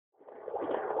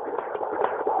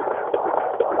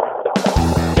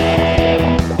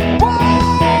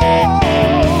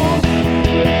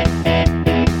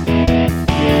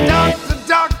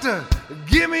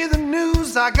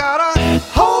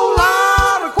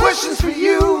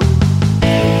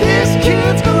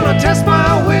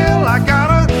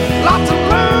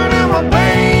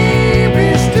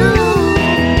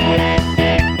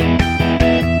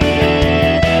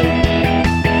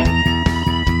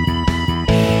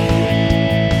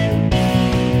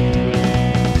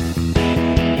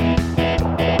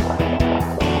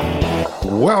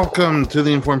Welcome to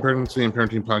the Informed Pregnancy and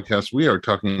Parenting Podcast. We are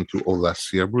talking to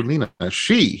Olesya Rulina.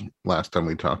 She, last time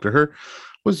we talked to her,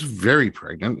 was very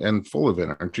pregnant and full of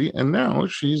energy, and now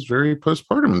she's very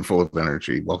postpartum and full of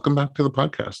energy. Welcome back to the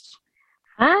podcast.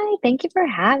 Hi, thank you for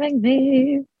having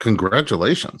me.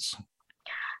 Congratulations.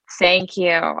 Thank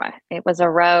you. It was a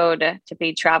road to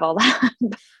be traveled.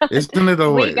 Isn't it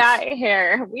always?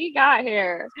 We got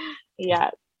here.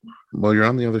 Yes. Well, you're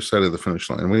on the other side of the finish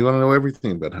line. We want to know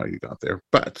everything about how you got there.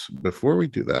 But before we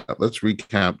do that, let's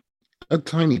recap a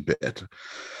tiny bit.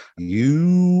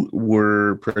 You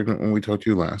were pregnant when we talked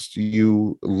to you last.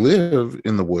 You live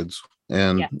in the woods,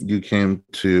 and You came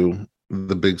to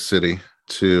the big city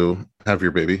to have your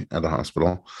baby at a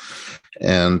hospital.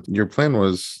 And your plan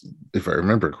was, if I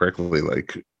remember correctly,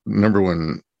 like, number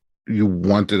one, you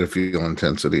wanted to feel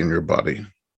intensity in your body.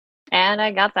 And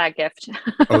I got that gift.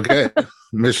 Okay.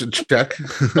 Mission check.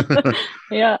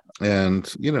 Yeah. And,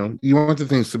 you wanted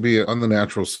things to be on the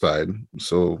natural side,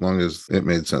 so long as it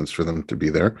made sense for them to be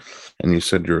there. And you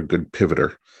said you're a good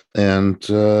pivoter. And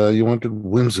you wanted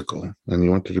whimsical, and you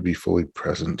wanted to be fully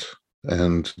present.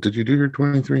 And did you do your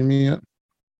 23andMe yet?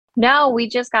 No, we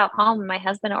just got home. My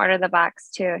husband ordered the box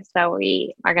too. So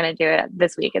we are going to do it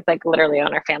this week. It's like literally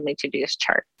on our family to-do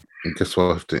chart. I guess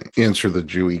we'll have to answer the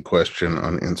Jewy question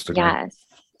on Instagram.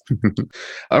 Yes.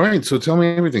 All right. So tell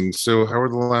me everything. So how were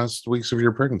the last weeks of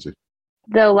your pregnancy?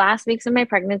 The last weeks of my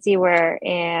pregnancy were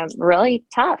really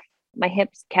tough. My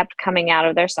hips kept coming out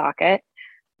of their socket,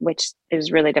 which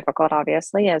is really difficult,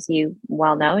 obviously, as you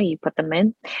well know. You put them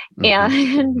in,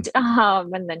 and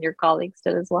then your colleagues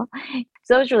did as well.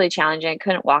 So it was really challenging. I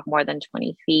couldn't walk more than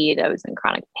 20 feet. I was in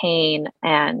chronic pain,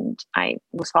 and I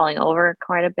was falling over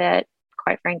quite a bit,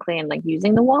 quite frankly, and like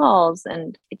using the walls.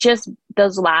 And just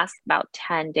those last about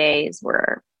 10 days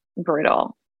were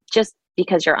brutal, just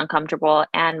because you're uncomfortable.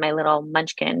 And my little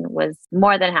munchkin was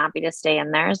more than happy to stay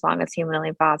in there as long as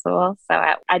humanly possible. So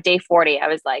at day 40, I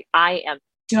was like, I am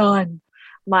done.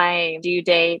 My due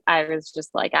date, I was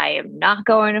just like, I am not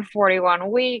going to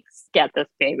 41 weeks. Get this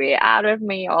baby out of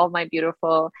me. All my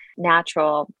beautiful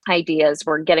natural ideas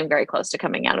were getting very close to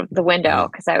coming out of the window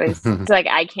because I was like,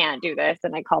 I can't do this.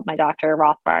 And I called my doctor,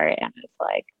 Rothbard, and it's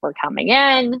like, we're coming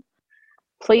in.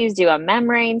 Please do a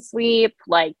membrane sweep.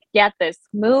 Like, get this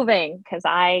moving because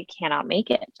I cannot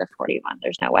make it to 41.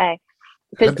 There's no way.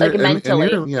 Because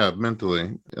mentally.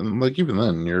 Mentally. And like even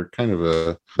then, you're kind of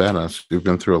a badass. You've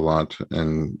been through a lot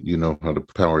and you know how to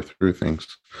power through things.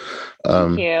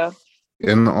 Thank you.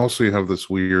 And also you have this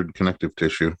weird connective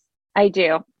tissue. I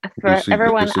do. For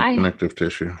everyone, connective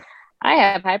tissue. I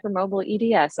have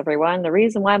hypermobile EDS, everyone. The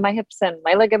reason why my hips and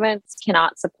my ligaments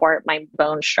cannot support my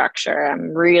bone structure.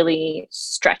 I'm really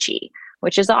stretchy,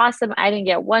 which is awesome. I didn't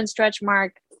get one stretch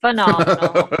mark.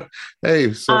 Phenomenal.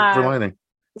 Hey, silver lining.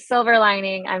 Silver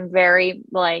lining, I'm very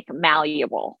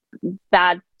malleable.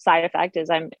 Bad side effect is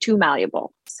I'm too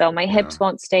malleable. So my hips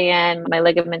won't stay in, my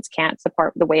ligaments can't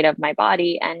support the weight of my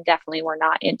body, and definitely we're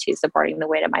not into supporting the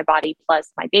weight of my body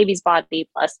plus my baby's body,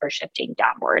 plus we're shifting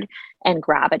downward and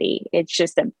gravity. It's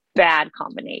just a bad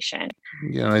combination.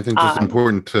 Yeah, and I think it's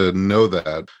important to know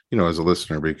that, as a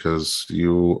listener, because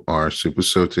you are super,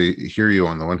 so to hear you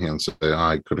on the one hand say,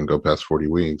 I couldn't go past 40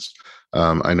 weeks.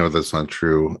 I know that's not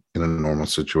true in a normal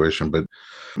situation, but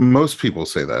most people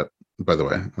say that, by the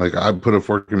way. Like, I put a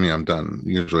fork in me, I'm done.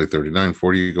 Usually 39,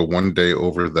 40, you go one day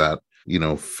over that,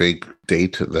 fake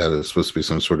date that is supposed to be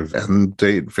some sort of end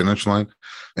date, finish line,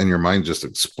 and your mind just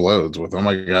explodes with, oh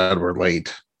my God, we're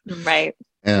late. Right.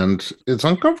 And it's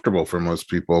uncomfortable for most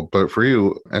people, but for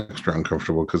you, extra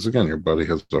uncomfortable because, again, your body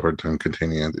has a hard time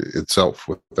containing itself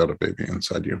without a baby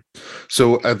inside you.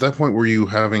 So at that point, were you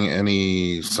having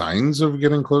any signs of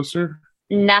getting closer?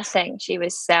 Nothing. She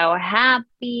was so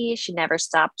happy. She never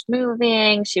stopped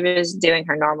moving. She was doing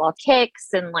her normal kicks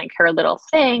and like her little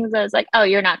things. I was like, oh,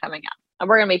 you're not coming up.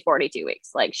 We're going to be 42 weeks.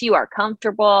 Like, you are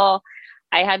comfortable.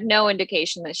 I had no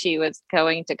indication that she was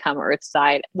going to come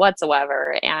earthside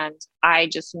whatsoever. And I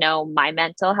just know my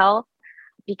mental health,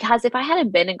 because if I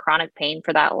hadn't been in chronic pain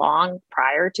for that long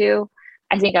prior to,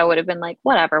 I think I would have been like,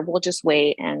 whatever, we'll just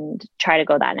wait and try to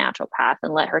go that natural path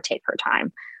and let her take her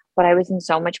time. But I was in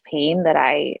so much pain that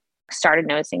I started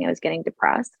noticing I was getting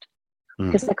depressed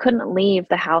because I couldn't leave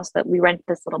the house. That we rented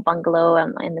this little bungalow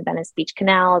in the Venice Beach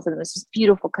canals, and it was this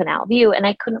beautiful canal view, and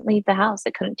I couldn't leave the house.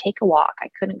 I couldn't take a walk. I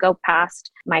couldn't go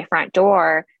past my front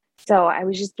door. So I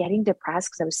was just getting depressed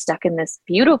because I was stuck in this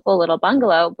beautiful little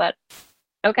bungalow, but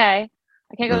okay,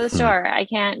 I can't go to the store. I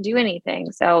can't do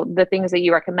anything. So the things that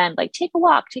you recommend, like take a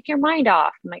walk, take your mind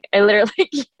off. I'm like, I literally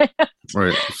can't.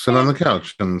 Right. Sit on the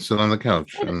couch and sit on the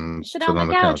couch and sit on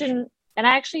the couch. And And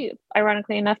I actually,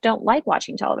 ironically enough, don't like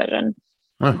watching television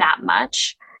Huh. that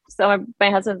much. So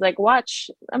my husband's like, watch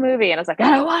a movie. And I was like,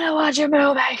 I don't want to watch a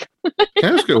movie.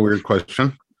 Can I ask you a weird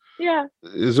question? Yeah.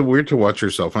 Is it weird to watch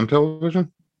yourself on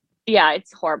television? Yeah,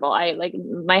 it's horrible. I like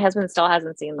my husband still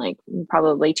hasn't seen like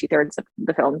probably 2/3 of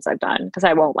the films I've done because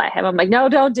I won't let him. I'm like, no,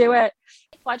 don't do it.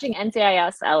 Watching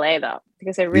NCIS LA though,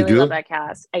 because I You really love do? that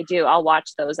cast. I do. I'll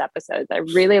watch those episodes. I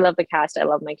really love the cast. I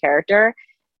love my character.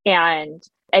 And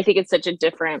I think it's such a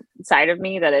different side of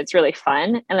me that it's really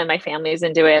fun. And then my family's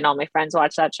into it and all my friends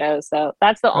watch that show. So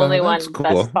that's the only That's one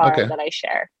thus cool. far Okay. that I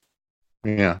share.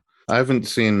 Yeah. I haven't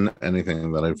seen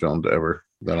anything that I filmed ever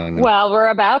that I'm in. Well, we're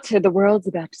about to. The world's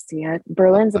about to see it.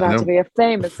 Berlin's I about to know. be a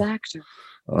famous actor.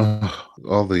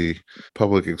 All the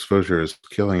public exposure is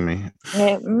killing me.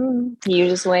 You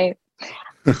just wait.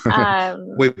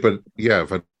 Wait, but yeah,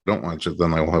 if I don't watch it,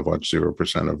 then I will have watched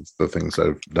 0% of the things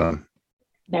I've done.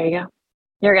 There you go.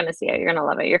 You're going to see it. You're going to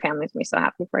love it. Your family's going to be so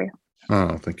happy for you.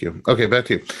 Oh, thank you. Okay, back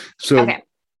to you. So Okay.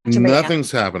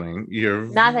 nothing's happening. You're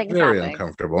Nothing's very happening.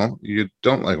 uncomfortable. You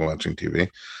don't like watching TV,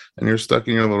 and you're stuck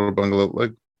in your little bungalow,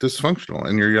 like dysfunctional,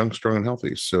 and you're young, strong, and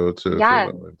healthy. So Yeah,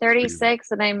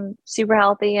 36 and I'm super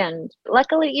healthy. And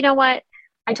luckily, you know what?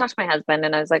 I talked to my husband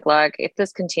and I was like, look, if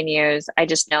this continues, I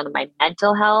just know that my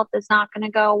mental health is not going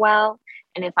to go well.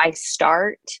 And if I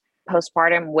start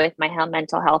postpartum with my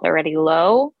mental health already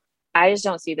low, I just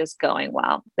don't see this going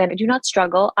well. And I do not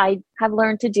struggle. I have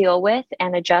learned to deal with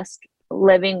and adjust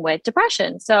living with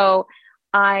depression. So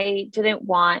I didn't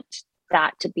want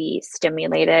that to be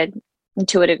stimulated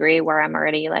to a degree where I'm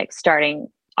already like starting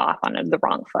off on the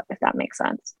wrong foot, if that makes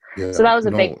sense. Yeah, so that was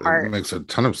a big part. It makes a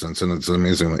ton of sense. And it's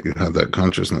amazing that you had that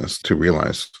consciousness to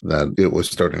realize that it was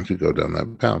starting to go down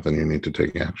that path and you need to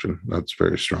take action. That's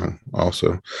very strong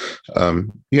also.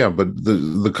 Yeah, but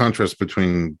the contrast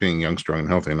between being young, strong, and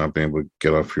healthy and not being able to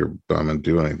get off your bum and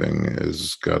do anything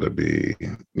is got to be,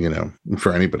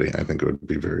 for anybody, I think it would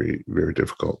be very, very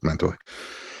difficult mentally.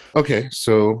 Okay,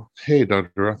 so, hey,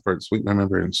 Dr. Rothbard, sweet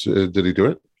remembrance. Did he do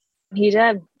it? He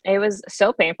did. It was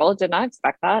so painful. Did not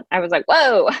expect that. I was like,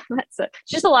 whoa,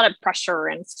 just a lot of pressure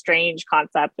and strange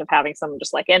concept of having someone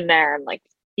just like in there and like,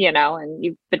 and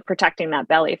you've been protecting that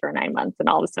belly for 9 months and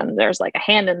all of a sudden there's like a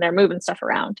hand in there moving stuff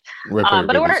around. Right by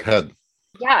but it worked. Head.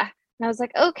 Yeah. And I was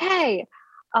like, okay.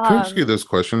 Can I ask you this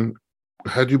question?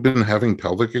 Had you been having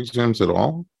pelvic exams at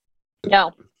all?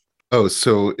 No. Oh,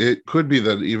 so it could be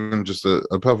that even just a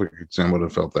pelvic exam would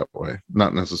have felt that way,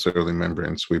 not necessarily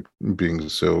membrane sweep being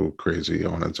so crazy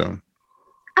on its own.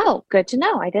 Oh, good to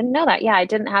know. I didn't know that. Yeah, I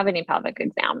didn't have any pelvic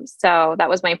exams. So that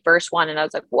was my first one. And I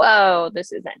was like, whoa,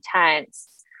 this is intense.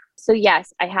 So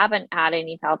yes, I haven't had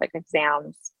any pelvic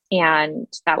exams. And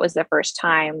that was the first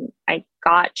time I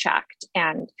got checked.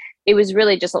 And it was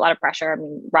really just a lot of pressure. I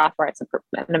mean, Rothbart's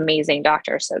an amazing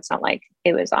doctor. So it's not like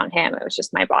it was on him. It was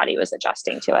just my body was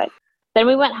adjusting to it. Then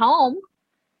we went home.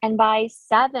 And by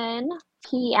 7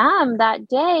 p.m. that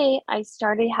day, I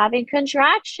started having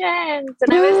contractions.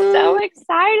 And I was so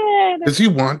excited. Because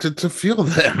you wanted to feel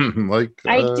them. I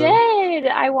did.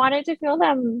 I wanted to feel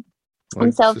them. Like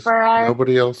and so for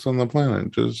nobody else on the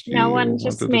planet, just no one,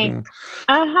 just me.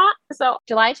 So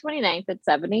July 29th at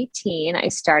 7:18, I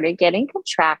started getting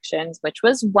contractions, which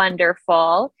was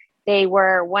wonderful. They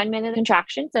were 1 minute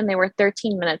contractions and they were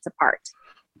 13 minutes apart.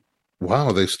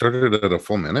 Wow, they started at a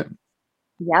full minute?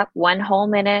 Yep, 1 whole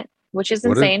minute, which is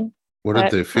insane. What did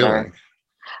they feel like?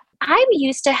 I'm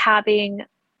used to having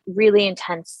really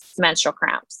intense menstrual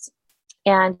cramps.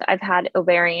 And I've had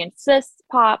ovarian cysts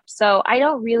pop. So I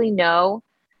don't really know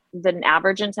the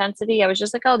average intensity. I was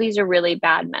just like, oh, these are really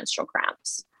bad menstrual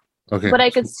cramps. Okay. But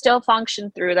I could still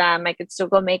function through them. I could still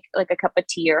go make like a cup of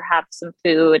tea or have some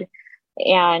food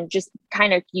and just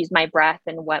kind of use my breath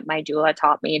and what my doula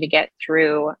taught me to get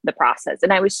through the process.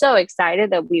 And I was so excited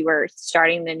that we were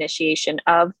starting the initiation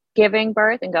of giving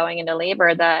birth and going into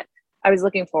labor that I was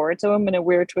looking forward to them in a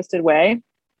weird, twisted way.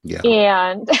 Yeah.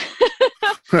 And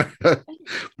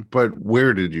but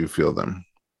where did you feel them?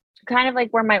 Kind of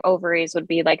like where my ovaries would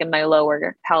be, like in my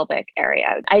lower pelvic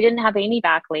area. I didn't have any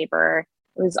back labor.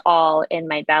 It was all in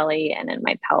my belly and in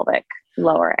my pelvic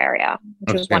lower area,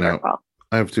 which was wonderful. Now,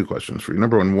 I have 2 questions for you.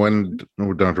 Number one, when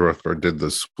Dr. Rothbard did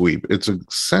the sweep, it's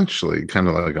essentially kind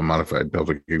of like a modified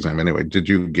pelvic exam anyway. Did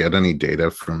you get any data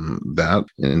from that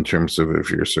in terms of if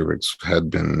your cervix had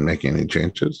been making any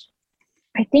changes?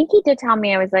 I think he did tell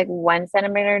me I was like 1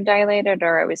 centimeter dilated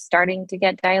or it was starting to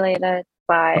get dilated,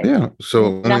 but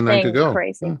so only 9 to go.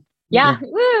 Crazy. Yeah.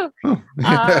 Woo. Oh.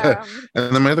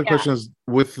 And then my other question is,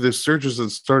 with the surges that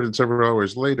started several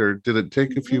hours later, did it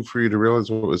take a few for you to realize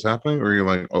what was happening, or you're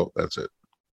like, oh, that's it?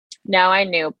 No, I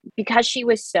knew because she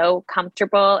was so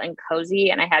comfortable and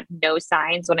cozy, and I had no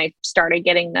signs when I started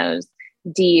getting those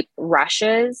deep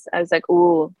rushes. I was like,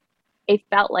 ooh, it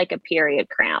felt like a period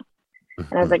cramp.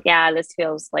 And I was like, yeah, this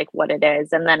feels like what it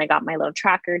is. And then I got my little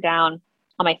tracker down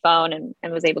on my phone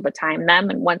and was able to time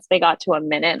them. And once they got to a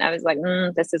minute, I was like,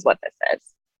 this is what this is.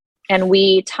 And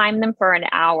we timed them for an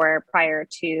hour prior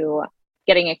to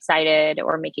getting excited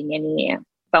or making any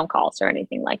phone calls or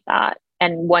anything like that.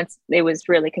 And once it was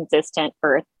really consistent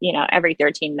for, every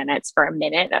 13 minutes for a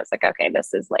minute, I was like, okay,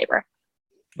 this is labor.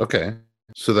 Okay.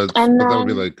 So that would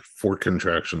be like 4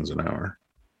 contractions an hour.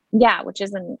 Yeah, which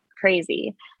isn't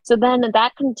crazy. So then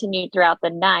that continued throughout the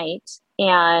night,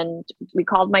 and we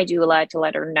called my doula to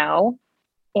let her know.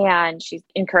 And she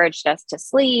encouraged us to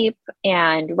sleep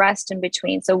and rest in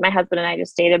between. So my husband and I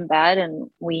just stayed in bed and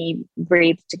we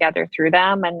breathed together through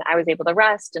them. And I was able to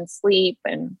rest and sleep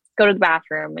and go to the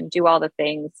bathroom and do all the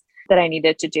things that I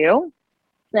needed to do.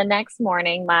 The next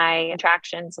morning, my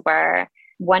contractions were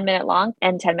 1 minute long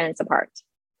and 10 minutes apart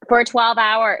for 12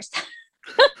 hours.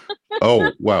 Oh,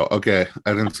 wow. Okay.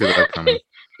 I didn't see that coming.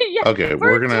 Yeah, okay.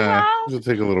 We're going to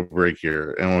take a little break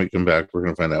here. And when we come back, we're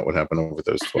going to find out what happened over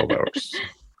those 12 hours.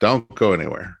 Don't go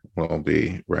anywhere. We'll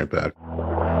be right back.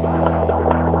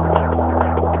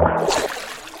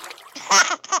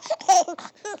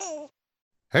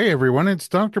 Hey everyone, it's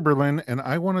Dr. Berlin, and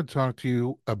I want to talk to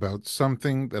you about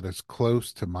something that is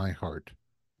close to my heart.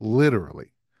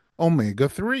 Literally,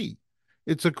 omega-3.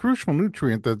 It's a crucial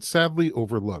nutrient that's sadly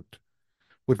overlooked.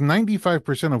 With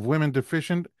 95% of women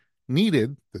deficient,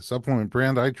 Needed, the supplement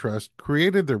brand I trust,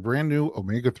 created their brand new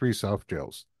omega-3 soft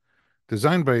gels.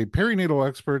 Designed by perinatal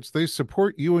experts, they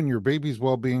support you and your baby's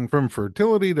well-being from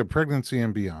fertility to pregnancy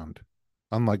and beyond.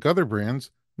 Unlike other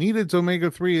brands, Needed's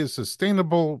omega-3 is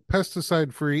sustainable,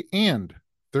 pesticide-free, and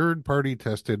third-party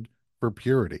tested for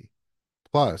purity.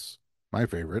 Plus, my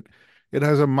favorite, it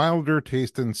has a milder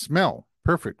taste and smell,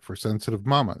 perfect for sensitive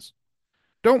mamas.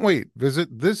 Don't wait.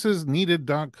 Visit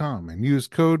thisisneeded.com and use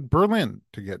code BERLIN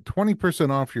to get 20%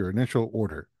 off your initial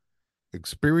order.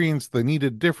 Experience the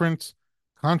needed difference,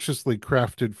 consciously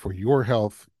crafted for your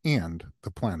health and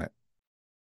the planet.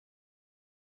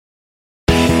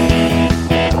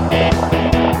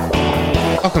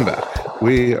 Welcome back.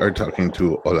 We are talking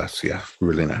to Olesya,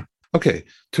 Rulina. Okay,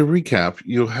 to recap,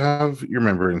 you have your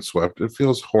membrane swept. It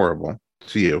feels horrible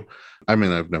to you. I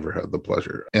mean, I've never had the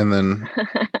pleasure. And then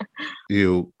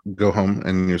you go home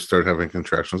and you start having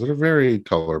contractions that are very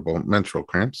tolerable menstrual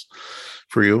cramps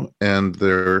for you. And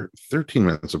they're 13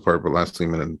 minutes apart, but lasting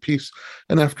a minute in peace.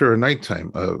 And after a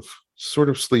nighttime of sort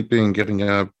of sleeping, getting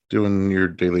up, doing your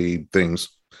daily things,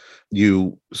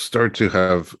 you start to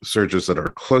have surges that are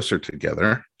closer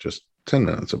together, just 10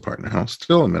 minutes apart now,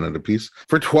 still a minute apiece,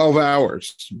 for 12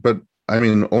 hours. But I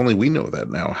mean, only we know that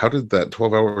now. How did that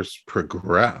 12 hours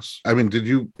progress? I mean, did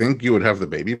you think you would have the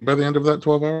baby by the end of that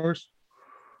 12 hours?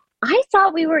 I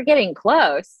thought we were getting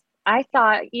close. I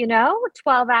thought,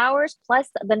 12 hours plus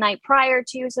the night prior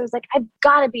to. So it was like, I've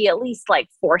got to be at least like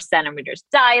 4 centimeters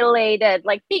dilated.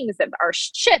 Like things that are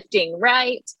shifting,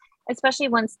 right? Especially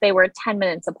once they were 10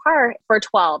 minutes apart for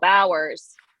 12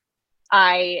 hours.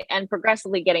 And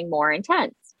progressively getting more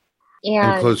intense.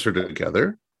 And closer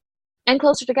together? And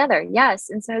closer together, yes.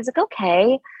 And so I was like,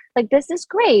 okay, like this is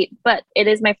great, but it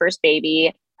is my first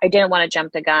baby. I didn't want to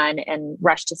jump the gun and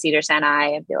rush to Cedars-Sinai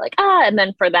and be like, and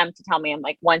then for them to tell me I'm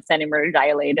like 1 centimeter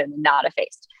dilated and not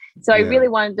effaced. So I really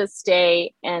wanted to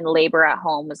stay and labor at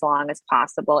home as long as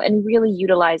possible and really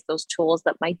utilize those tools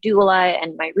that my doula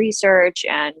and my research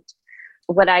and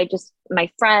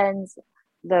my friends,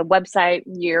 the website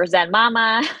Your Zen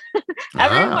Mama,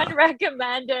 everyone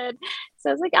recommended. So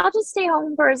I was like, I'll just stay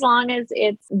home for as long as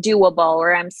it's doable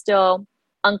or I'm still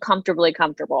uncomfortably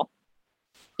comfortable.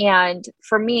 And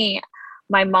for me,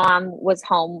 my mom was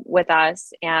home with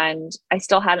us and I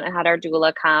still hadn't had our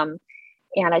doula come.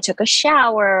 And I took a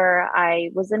shower.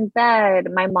 I was in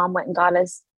bed. My mom went and got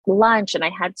us lunch and I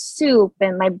had soup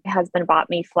and my husband bought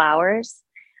me flowers.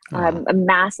 A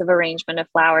massive arrangement of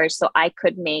flowers so I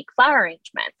could make flower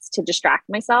arrangements to distract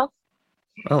myself.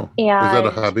 Oh, was that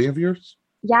a hobby of yours?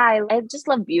 Yeah, I just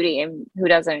love beauty and who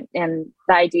doesn't? And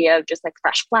the idea of just like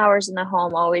fresh flowers in the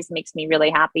home always makes me really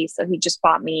happy. So he just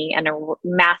bought me a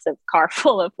massive car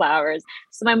full of flowers.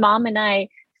 So my mom and I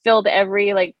filled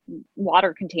every like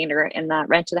water container in that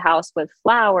rented house with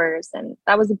flowers. And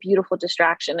that was a beautiful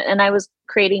distraction. And I was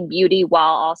creating beauty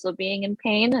while also being in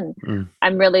pain. And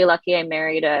I'm really lucky I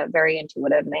married a very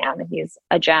intuitive man. He's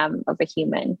a gem of a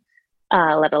human,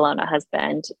 let alone a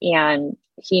husband. And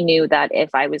he knew that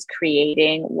if I was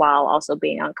creating while also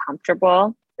being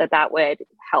uncomfortable, that would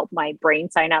help my brain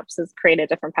synapses create a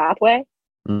different pathway.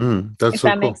 That's If so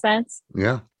that cool. makes sense.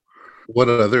 Yeah. What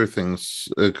other things,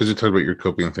 because you talked about your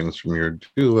coping things from your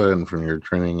doula and from your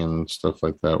training and stuff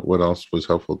like that. What else was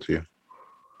helpful to you?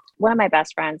 One of my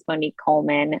best friends, Monique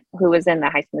Coleman, who was in the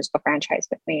High School Musical franchise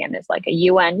with me and is like a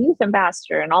UN youth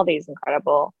ambassador and all these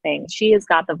incredible things. She has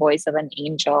got the voice of an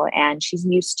angel, and she's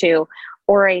used to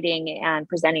orating and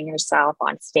presenting herself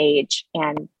on stage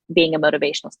and being a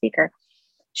motivational speaker.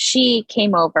 She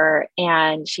came over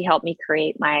and she helped me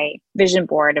create my vision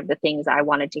board of the things I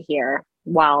wanted to hear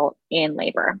while in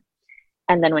labor.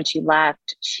 And then when she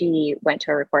left, she went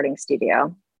to a recording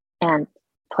studio and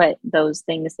put those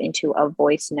things into a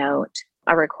voice note,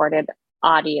 a recorded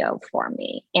audio for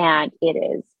me. And it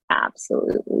is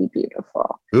absolutely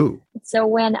beautiful. Ooh. So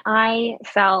when I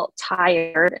felt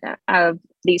tired of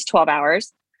these 12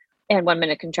 hours and 1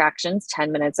 minute contractions,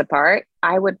 10 minutes apart,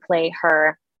 I would play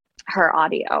her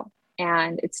audio.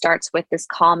 And it starts with this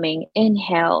calming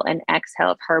inhale and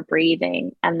exhale of her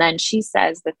breathing. And then she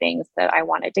says the things that I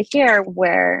wanted to hear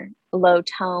were low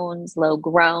tones, low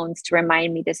groans, to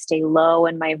remind me to stay low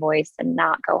in my voice and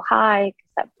not go high,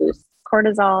 because that boosts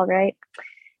cortisol, right?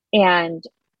 And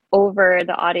over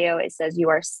the audio, it says, you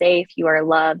are safe, you are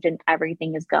loved, and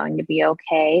everything is going to be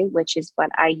okay, which is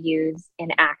what I use in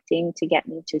acting to get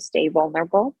me to stay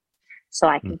vulnerable. So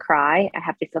I can cry. I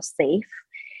have to feel safe.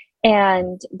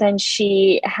 And then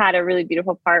she had a really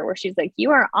beautiful part where she's like,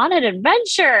 you are on an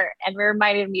adventure, and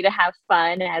reminded me to have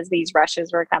fun as these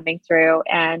rushes were coming through.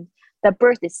 And the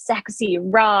birth is sexy,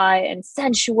 raw, and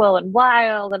sensual and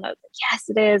wild. And I was like, yes,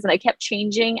 it is. And I kept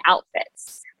changing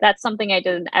outfits. That's something I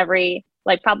did in every,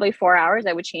 like probably 4 hours.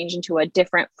 I would change into a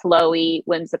different flowy,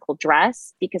 whimsical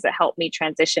dress because it helped me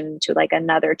transition to like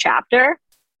another chapter.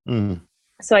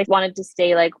 So I wanted to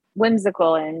stay like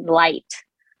whimsical and light.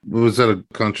 Was that a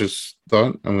conscious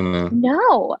thought?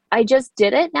 No, I just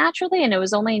did it naturally. And it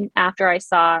was only after I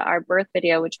saw our birth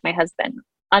video, which my husband,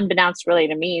 unbeknownst really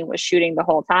to me, was shooting the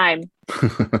whole time.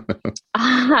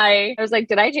 I was like,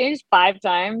 did I change 5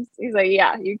 times? He's like,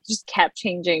 yeah, you just kept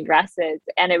changing dresses.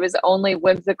 And it was only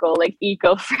whimsical, like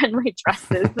eco-friendly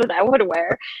dresses that I would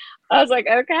wear. I was like,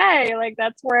 okay, like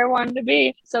that's where I wanted to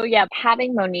be. So yeah,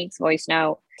 having Monique's voice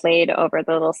note played over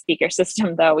the little speaker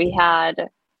system that we had,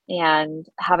 and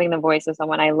having the voice of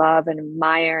someone I love and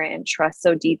admire and trust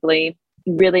so deeply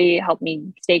really helped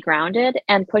me stay grounded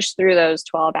and push through those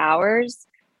 12 hours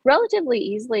relatively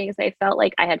easily, because I felt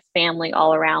like I had family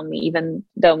all around me, even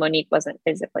though Monique wasn't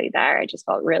physically there. I just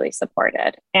felt really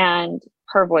supported. And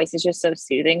her voice is just so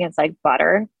soothing. It's like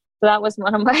butter. So that was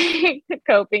one of my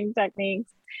coping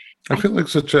techniques. I feel like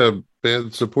such a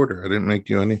bad supporter. I didn't make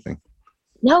you anything.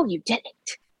 No, you didn't.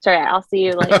 Sorry, I'll see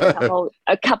you like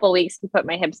a couple weeks to put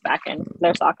my hips back in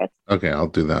their sockets. Okay, I'll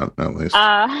do that at least.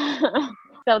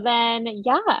 So then,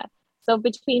 yeah. So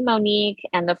between Monique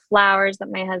and the flowers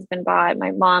that my husband bought, my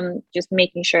mom just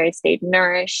making sure I stayed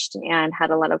nourished and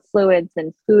had a lot of fluids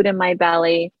and food in my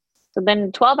belly. So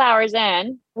then 12 hours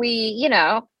in,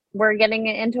 we're getting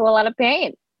into a lot of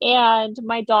pain. And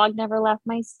my dog never left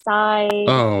my side.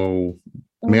 Oh,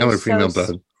 male or female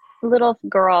dog? Little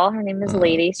girl. Her name is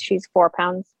Lady. She's 4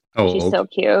 pounds. Oh, she's so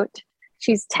cute.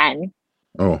 She's 10.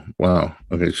 Oh, wow.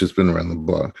 Okay. She's been around the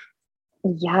block.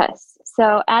 Yes.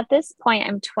 So at this point,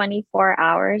 I'm 24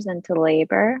 hours into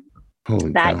labor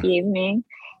that evening.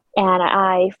 And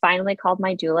I finally called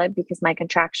my doula because my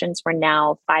contractions were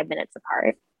now 5 minutes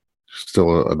apart.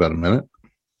 Still about a minute?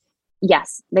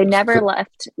 Yes. They never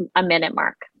left a minute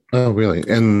mark. Oh, really?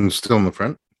 And still in the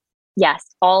front? Yes.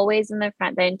 Always in the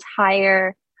front. The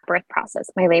entire birth process.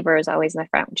 My labor is always in the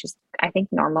front, which is, I think,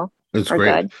 normal. It's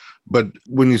great. Good. But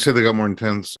when you say they got more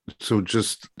intense, so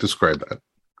just describe that.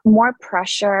 More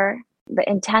pressure. The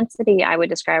intensity I would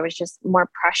describe was just more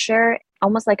pressure,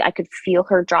 almost like I could feel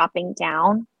her dropping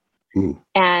down. Ooh.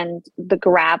 And the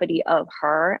gravity of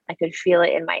her, I could feel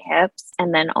it in my hips.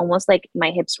 And then almost like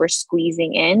my hips were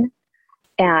squeezing in,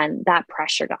 and that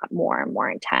pressure got more and more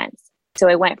intense. So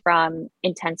I went from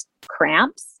intense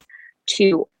cramps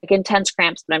to like intense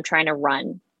cramps, but I'm trying to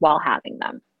run while having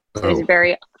them. So it was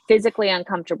very physically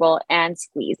uncomfortable and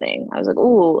squeezing. I was like,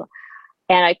 ooh.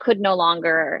 And I could no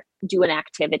longer do an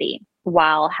activity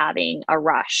while having a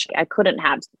rush. I couldn't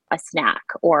have a snack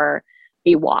or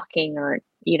be walking or,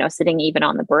 sitting even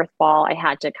on the birth ball. I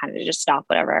had to kind of just stop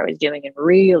whatever I was doing and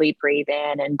really breathe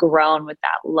in and groan with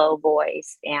that low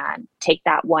voice and take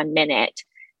that 1 minute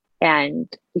and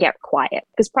get quiet.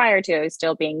 Because prior to, I was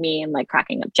still being me and like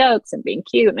cracking up jokes and being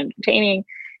cute and entertaining.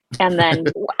 And then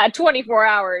at 24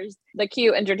 hours, the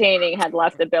cute entertaining had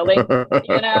left the building, So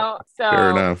Fair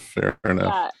enough. Fair enough.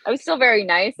 yeah, I was still very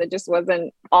nice. It just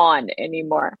wasn't on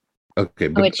anymore. Okay,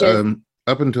 but Which is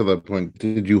up until that point,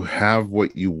 did you have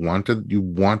what you wanted? You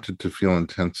wanted to feel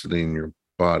intensity in your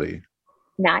body.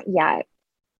 not yet.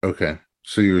 Okay,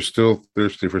 so you're still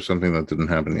thirsty for something that didn't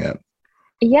happen yet.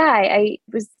 Yeah, I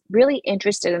was really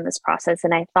interested in this process,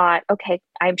 and I thought, okay,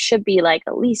 I should be like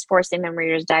at least 4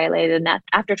 centimeters dilated. And that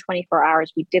after 24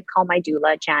 hours, we did call my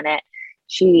doula, Janet.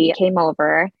 She came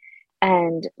over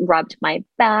and rubbed my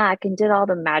back and did all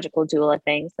the magical doula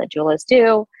things that doulas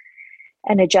do,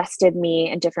 and adjusted me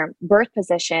in different birth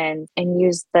positions and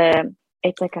used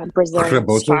it's like a Brazilian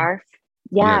Rebozo? scarf.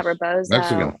 Yeah, Yes. rebozo.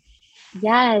 Mexican.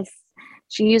 Yes.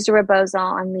 She used a rebozo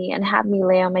on me and had me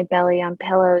lay on my belly on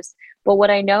pillows. But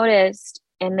what I noticed,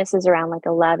 and this is around like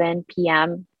 11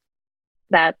 p.m.,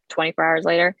 that 24 hours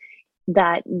later,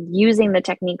 that using the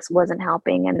techniques wasn't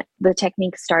helping. And the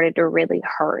techniques started to really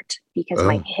hurt because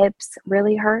my hips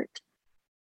really hurt.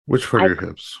 Which part of your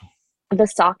hips? The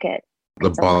socket.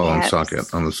 The ball and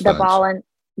socket on the sides. The ball and,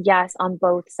 yes, on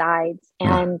both sides.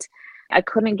 And I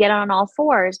couldn't get on all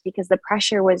fours because the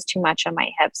pressure was too much on my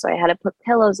hips. So I had to put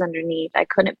pillows underneath. I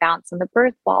couldn't bounce on the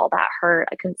birth ball. That hurt.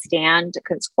 I couldn't stand. I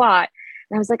couldn't squat.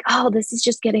 And I was like, oh, this is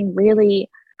just getting really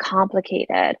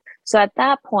complicated. So at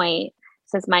that point,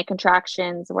 since my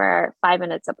contractions were 5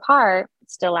 minutes apart,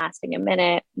 still lasting a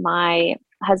minute, my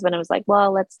husband was like,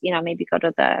 well, let's, maybe go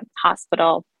to the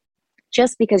hospital.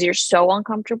 Just because you're so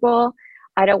uncomfortable,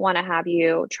 I don't want to have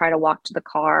you try to walk to the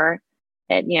car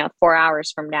at, 4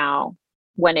 hours from now,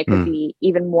 when it could be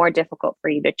even more difficult for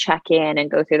you to check in and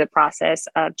go through the process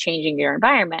of changing your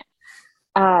environment.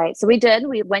 So we did.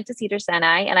 We went to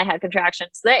Cedars-Sinai, and I had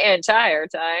contractions the entire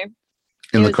time.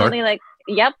 In the car? Only like,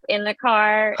 yep, in the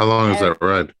car. How long is that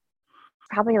ride?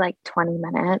 Probably like 20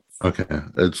 minutes. Okay.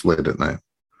 It's late at night.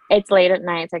 It's late at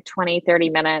night. It's like 20, 30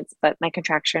 minutes, but my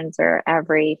contractions are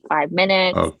every 5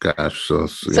 minutes. Oh, gosh. So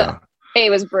it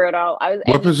was brutal.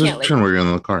 What position were you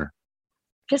in the car?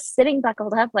 Just sitting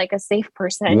buckled up like a safe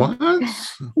person. What?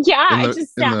 Yeah. In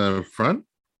the front?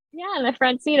 Yeah, in the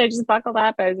front seat. I just buckled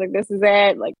up. I was like, this is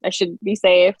it. Like, I should be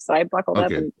safe. So I buckled up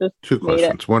and just 2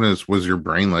 questions. One is, was your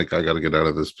brain like, I got to get out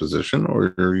of this position?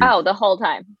 Or the whole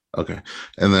time. Okay.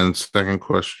 And then second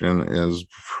question is,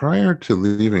 prior to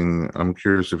leaving, I'm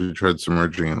curious if you tried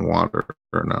submerging in water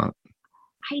or not.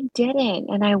 I didn't.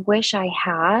 And I wish I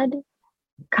had.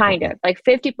 Kind of. Like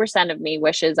 50% of me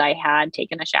wishes I had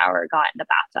taken a shower, got in the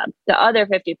bathtub. The other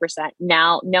 50%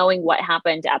 now, knowing what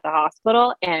happened at the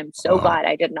hospital, and I'm so glad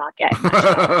I did not get in that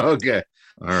shower. Okay.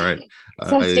 All right.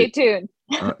 So stay tuned.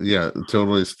 Yeah,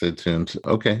 totally stay tuned.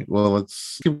 Okay. Well,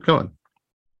 let's keep going.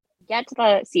 Get to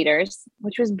the Cedars,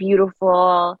 which was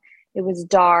beautiful. It was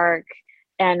dark.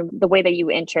 And the way that you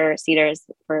enter Cedars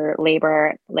for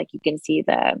labor, like you can see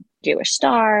the Jewish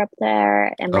star up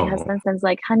there. And my husband says,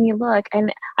 like, honey, look.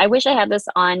 And I wish I had this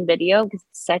on video because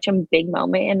it's such a big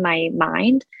moment in my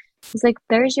mind. He's like,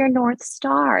 there's your North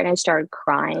Star. And I started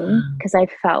crying because I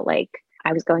felt like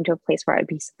I was going to a place where I'd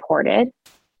be supported.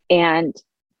 And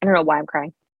I don't know why I'm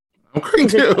crying. I'm crying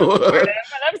too.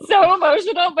 I'm so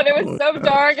emotional, but it was so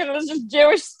dark, and it was just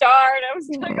Jewish star, and I was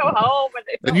gonna go home.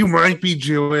 And you might be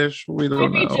Jewish. We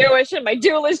don't know. Jewish, and my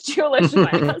doula is Jewish, and my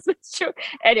husband's Jewish.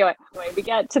 Anyway, we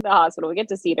get to the hospital. We get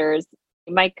to Cedars.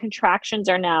 My contractions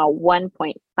are now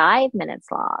 1.5 minutes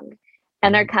long,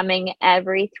 and they're coming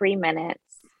every 3 minutes.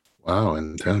 Wow,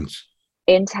 intense.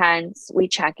 We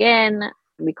check in.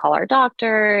 We call our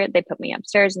doctor. They put me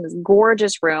upstairs in this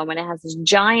gorgeous room, and it has this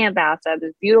giant bathtub,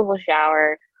 this beautiful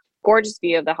shower, gorgeous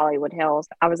view of the Hollywood Hills.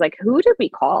 I was like, who did we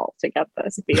call to get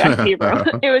this VIP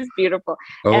room? It was beautiful.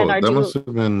 Oh, and that must have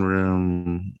been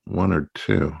room 1 or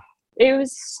 2. It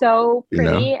was so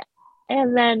pretty.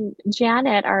 And then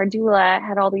Janet, our doula,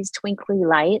 had all these twinkly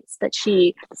lights that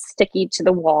she sticky to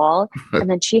the wall. And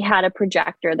then she had a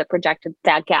projector that projected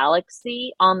that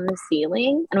galaxy on the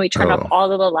ceiling. And we turned off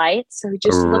all of the lights. So it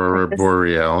just looked like this.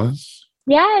 Borealis?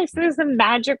 Yes, it was a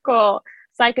magical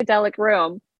psychedelic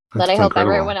room that I hope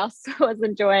everyone else was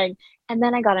enjoying. And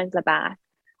then I got into the bath.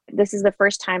 This is the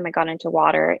first time I got into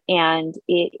water. And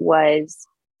it was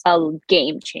a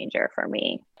game changer for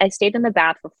me. I stayed in the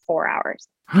bath for 4 hours.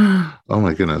 Oh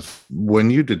my goodness. When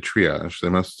you did triage, they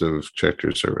must have checked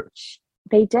your cervix.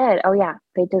 They did. Oh yeah,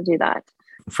 they did do that.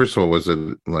 First of all, was it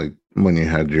like when you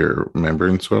had your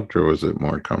membrane swept, or was it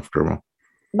more comfortable?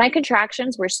 My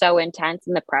contractions were so intense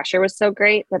and the pressure was so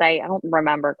great that I don't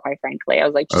remember, quite frankly. I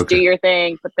was like, just do your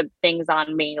thing, put the things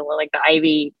on me, like the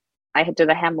IV. I had to do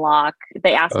the hemlock.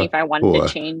 They asked me if I wanted to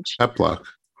change. Heplock.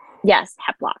 Yes,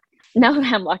 heplock. No,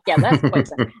 I'm like, yeah, that's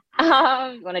poison.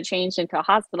 When I changed into a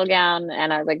hospital gown,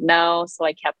 and I was like, no. So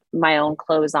I kept my own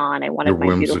clothes on. I Your wanted my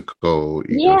beautiful, whimsical,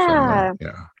 eco-friendly. yeah,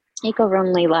 Yeah.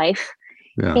 eco-friendly life.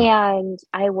 Yeah. And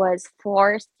I was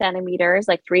 4 centimeters,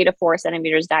 like 3 to 4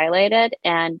 centimeters dilated,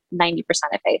 and 90%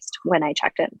 effaced when I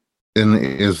checked in. And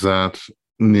is that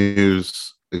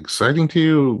news exciting to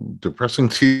you, depressing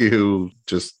to you,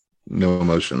 just no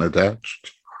emotion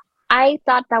attached? I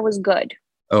thought that was good.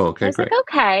 Oh, I okay, was like, great.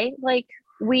 okay, like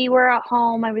we were at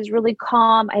home. I was really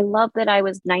calm. I love that I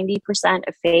was 90%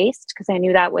 effaced because I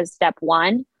knew that was step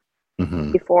one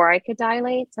Hmm. before I could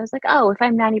dilate. So I was like, oh, if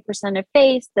I'm 90%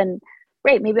 effaced, then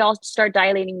great. Maybe I'll start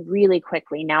dilating really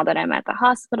quickly now that I'm at the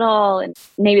hospital. And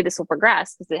maybe this will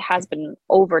progress because it has been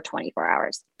over 24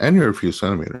 hours. And you're a few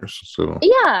centimeters, so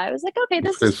Yeah, I was like, okay,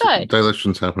 this is good.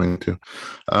 dilation's happening too.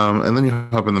 And then you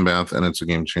hop in the bath, and it's a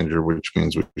game changer, which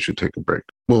means we should take a break.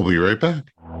 We'll be right back.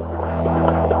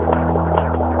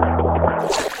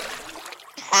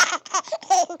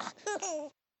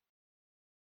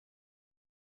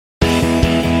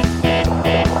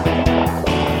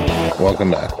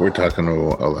 Welcome back. We're talking to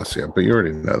Olesya, but you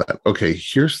already know that. Okay,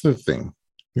 here's the thing.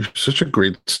 You're such a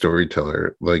great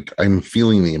storyteller. Like, I'm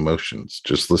feeling the emotions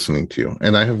just listening to you.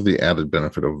 And I have the added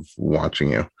benefit of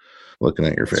watching you, looking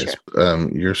at your That's face.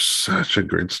 You're such a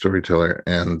great storyteller.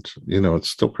 And, it's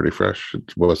still pretty fresh.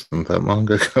 It wasn't that long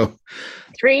ago.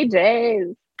 3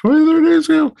 days. 23 days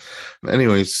ago.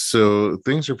 Anyways, so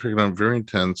things are picking up very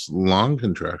intense, long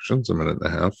contractions, a minute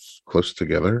and a half, close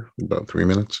together, about 3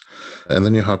 minutes. And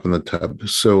then you hop in the tub.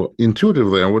 So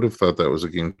intuitively, I would have thought that was a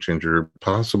game changer,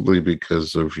 possibly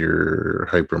because of your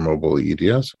hypermobile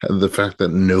EDS. The fact that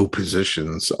no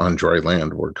positions on dry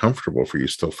land were comfortable for you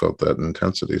still felt that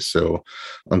intensity. So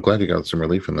I'm glad you got some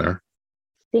relief in there.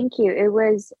 Thank you. It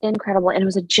was incredible. And it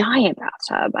was a giant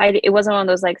bathtub. It wasn't one of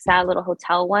those like sad little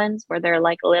hotel ones where they're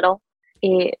like little.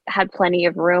 It had plenty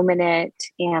of room in it,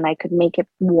 and I could make it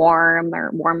warm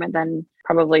or warmer than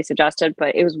probably suggested,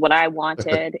 but it was what I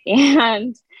wanted.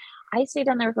 And I stayed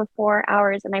down there for 4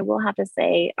 hours. And I will have to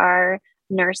say, our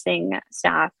nursing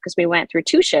staff, because we went through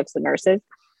 2 shifts of nurses,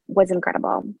 was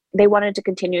incredible. They wanted to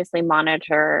continuously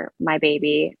monitor my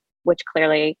baby, which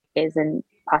clearly isn't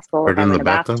possible if Right in I'm the in a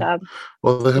bathtub? bathtub.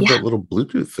 Well, they have Yeah, that little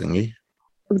Bluetooth thingy.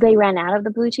 they ran out of the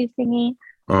Bluetooth thingy,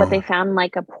 but they Oh, found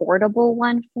like a portable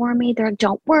one for me. They're like,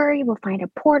 don't worry, we'll find a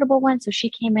portable one. So she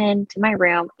came into my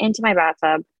room, into my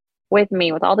bathtub with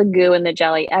me with all the goo and the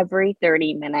jelly every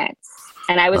 30 minutes.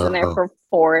 And I was in there oh. for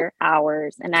 4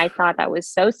 hours. And I thought that was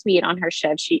so sweet on her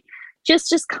shift. She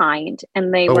just kind.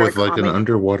 And they Oh, were with like an calming.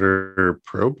 underwater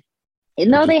probe?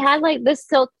 No, they had like this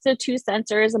silk, the 2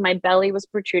 sensors, and my belly was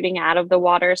protruding out of the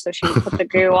water. So she would put the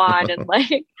goo on, and like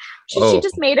she Oh,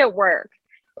 just made it work.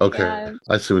 okay. Yeah.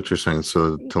 I see what you're saying.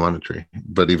 So telemetry,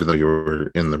 but even though you were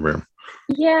in the room.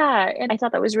 Yeah. And I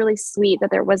thought that was really sweet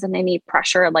that there wasn't any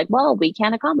pressure, like, well, we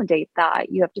can't accommodate that.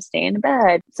 You have to stay in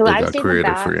bed. So They I got stayed in the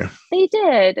creative bath. for you. They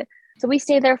did. So we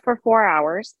stayed there for 4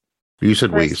 hours. You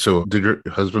said wait. First, So did your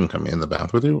husband come in the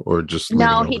bath with you or just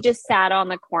no, leaning he over? just sat on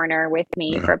the corner with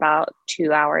me Yeah. for about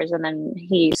 2 hours, and then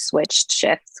he switched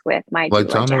shifts with my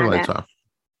Lights doula, on or lights Janet. off?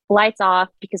 Lights off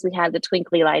because we had the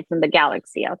twinkly lights and the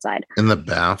galaxy outside. In the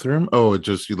bathroom? Oh,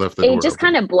 you left the It door just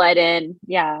open. kind of bled in.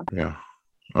 Yeah. Yeah.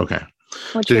 Okay.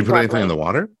 Which Did you was put anything in lovely. the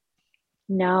water?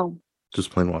 No,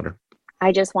 Just plain water.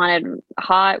 I just wanted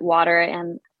hot water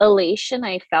and elation.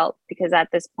 I felt because at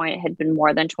this point it had been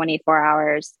more than 24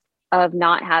 hours of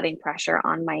not having pressure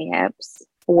on my hips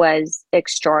was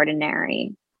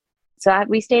extraordinary. So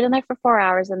we stayed in there for 4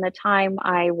 hours, and the time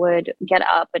I would get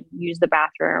up and use the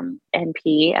bathroom and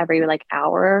pee every like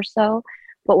hour or so.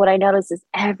 But what I noticed is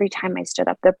every time I stood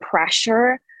up, the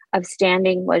pressure of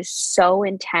standing was so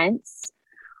intense.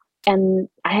 And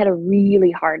I had a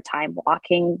really hard time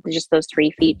walking just those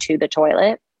 3 feet to the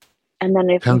toilet. And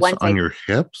then Tense on your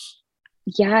hips?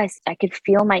 yes, I could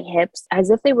feel my hips as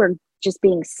if they were just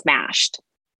being smashed.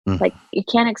 Mm. Like you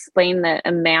can't explain the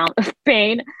amount of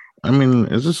pain. I mean,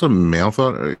 is this a male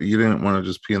thought? You didn't want to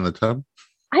just pee in the tub?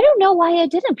 I don't know why I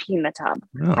didn't pee in the tub.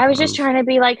 No, I was just trying to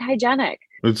be like hygienic.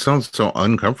 it sounds so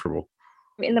uncomfortable.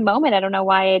 In the moment, I don't know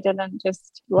why I didn't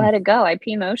just let it go. I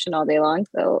pee in the ocean all day long,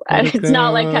 so Let it it's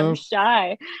not like I'm go.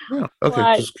 shy. Yeah. Okay,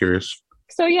 But just curious.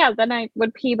 so yeah, then I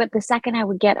would pee, but the second I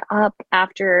would get up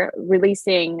after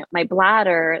releasing my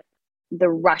bladder, the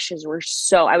rushes were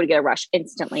so I would get a rush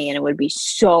instantly, and it would be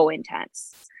so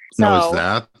intense. Now, is So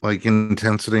that like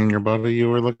intensity in your body you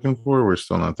were looking for? We're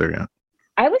still not there yet.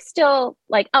 I was still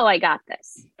like, oh, I got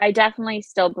this. I definitely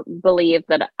still believe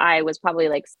that I was probably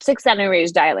like 6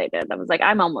 centimeters dilated. I was like,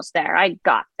 I'm almost there. I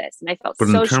got this. And I felt But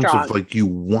in so terms strong. of like you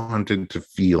wanted to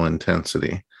feel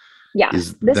intensity, Yeah.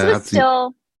 is This was that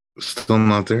still, still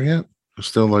not there yet?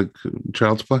 Still like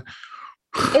child's play?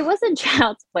 it wasn't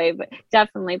child's play, but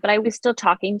definitely. But I was still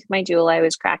talking to my doula. I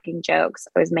was cracking jokes.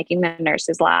 I was making the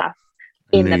nurses laugh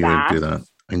I in knew the you would do bath. that.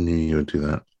 I knew you would do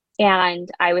that. And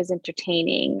I was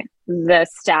entertaining the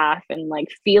staff and like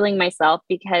feeling myself,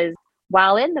 because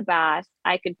while in the bath,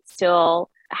 I could still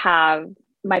have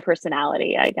my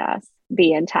personality, I guess,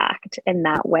 be intact in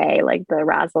that way. Like the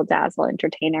razzle dazzle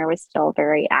entertainer was still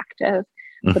very active.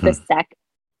 But Mm-hmm.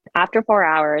 after 4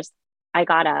 hours, I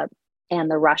got up and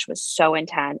the rush was so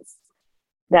intense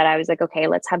that I was like, okay,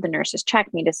 let's have the nurses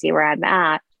check me to see where I'm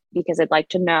at, because I'd like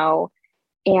to know.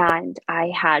 And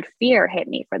I had fear hit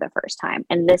me for the first time.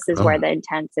 And this is where Oh, the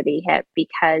intensity hit,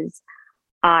 because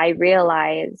I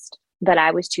realized that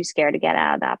I was too scared to get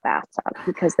out of that bathtub,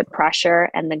 because the pressure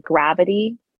and the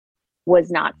gravity was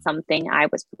not something I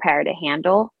was prepared to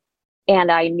handle.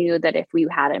 And I knew that if we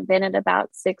hadn't been at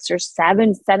about 6 or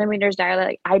 7 centimeters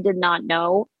dilated, I did not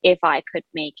know if I could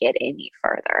make it any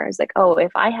further. I was like, oh,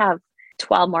 if I have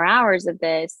 12 more hours of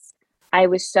this, I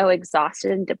was so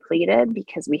exhausted and depleted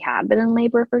because we had been in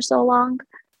labor for so long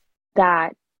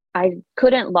that I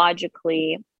couldn't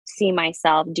logically see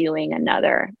myself doing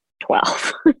another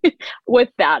 12 with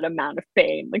that amount of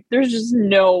pain. Like there's just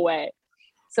no way.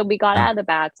 So we got yeah. out of the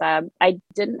bathtub. I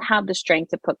didn't have the strength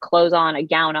to put clothes on, a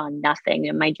gown on, nothing.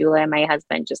 And my doula and my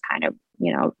husband just kind of,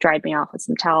 dried me off with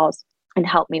some towels and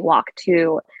helped me walk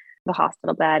to the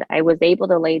hospital bed. I was able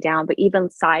to lay down, but even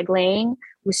side laying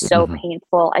was so Mm-hmm.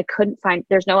 painful. I couldn't find,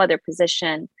 there's no other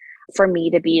position for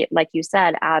me to be, like you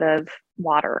said, out of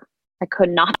water. I could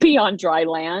not be on dry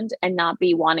land and not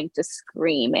be wanting to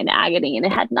scream in agony. And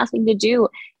it had nothing to do,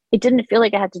 it didn't feel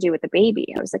like it had to do with the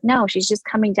baby. I was like, no, she's just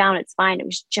coming down. It's fine. It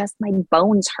was just my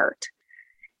bones hurt.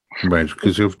 Right,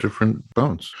 because you have different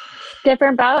bones.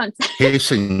 Different bones.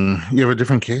 Casing, you have a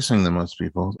different casing than most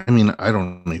people. I mean, I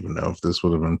don't even know if this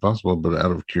would have been possible, but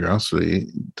out of curiosity,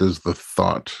 does the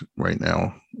thought right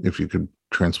now, if you could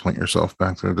transplant yourself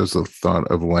back there, does the thought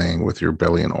of laying with your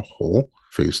belly in a hole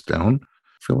face down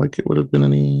feel like it would have been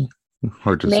any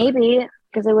hard to say? Maybe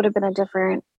because it would have been a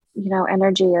different,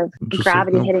 energy of Just like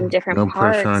gravity hitting different no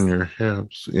pressure on parts. your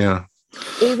hips. Yeah.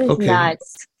 It was Okay.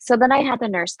 nuts. So then I had the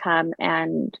nurse come,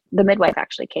 and the midwife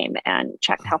actually came and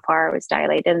checked how far I was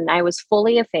dilated. And I was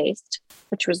fully effaced,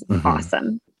 which was Mm-hmm.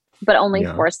 awesome, but only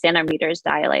Yeah. 4 centimeters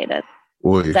dilated.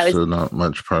 Boy, That was so not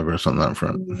much progress on that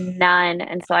front. none.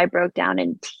 And so I broke down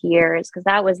in tears, because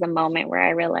that was the moment where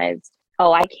I realized,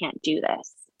 oh, I can't do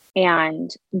this. And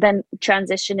then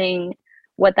transitioning,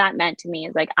 what that meant to me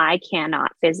is like, I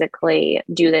cannot physically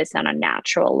do this on a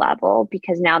natural level,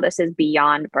 because now this is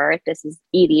beyond birth. This is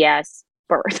EDS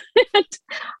birth.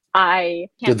 I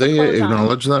can't Did put they clothes on.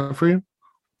 acknowledge that for you?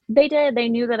 They did. They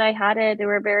knew that I had it. They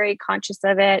were very conscious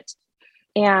of it.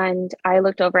 And I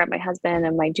looked over at my husband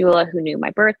and my doula, who knew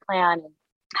my birth plan and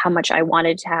how much I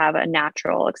wanted to have a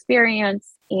natural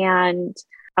experience. And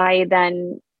I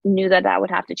then knew that that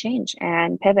would have to change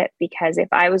and pivot, because if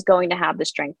I was going to have the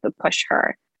strength to push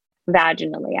her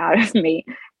vaginally out of me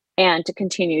and to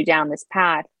continue down this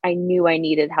path, I knew I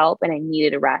needed help and I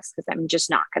needed a rest, because I'm just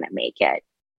not going to make it.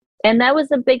 And that was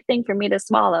a big thing for me to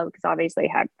swallow, because obviously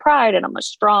I had pride and I'm a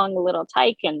strong little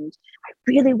tyke and I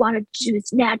really wanted to do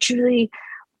this naturally.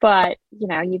 But,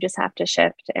 you just have to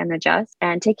shift and adjust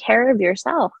and take care of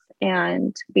yourself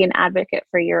and be an advocate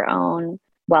for your own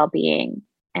well-being.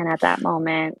 And at that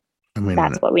moment, I mean,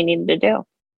 that's what we needed to do.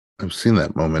 I've seen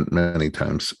that moment many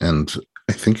times, and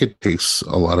I think it takes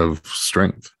a lot of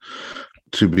strength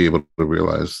to be able to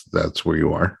realize that's where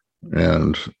you are,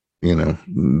 and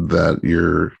that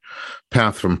your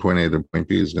path from point A to point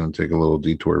B is going to take a little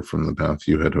detour from the path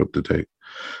you had hoped to take.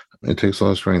 It takes a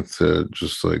lot of strength to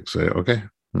just like say, okay,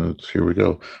 here we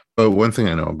go. But one thing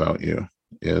I know about you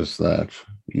is that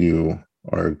you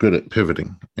are good at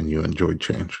pivoting and you enjoy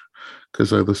change,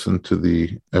 because I listened to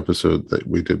the episode that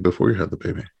we did before you had the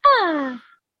baby.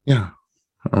 Yeah,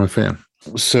 I'm a fan.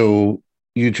 So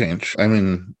you change. I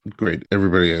mean, great.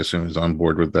 Everybody, I assume, is on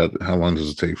board with that. How long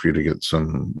does it take for you to get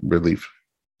some relief?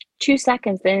 2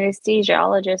 seconds. The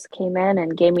anesthesiologist came in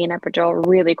and gave me an epidural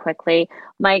really quickly.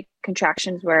 My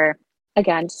contractions were,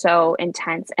 again, so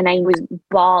intense, and I was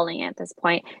bawling at this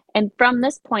point. And from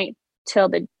this point till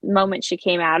the moment she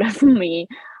came out of me,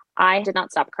 I did not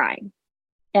stop crying.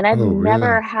 And I've Oh,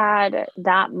 never really? had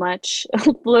that much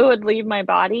fluid leave my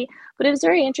body, but it was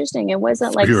very interesting. It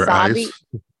wasn't like Your sobby.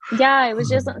 eyes? Yeah, it was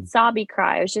just a sobby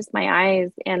cry. It was just my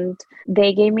eyes. And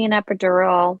they gave me an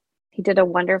epidural. He did a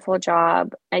wonderful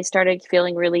job. I started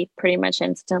feeling relief pretty much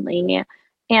instantly.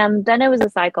 And then it was a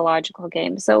psychological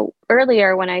game. So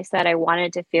earlier, when I said I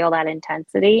wanted to feel that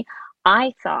intensity,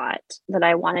 I thought that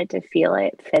I wanted to feel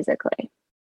it physically.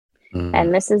 Mm,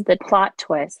 And this is the plot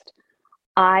twist.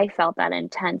 I felt that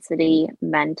intensity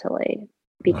mentally wow.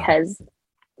 because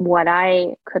what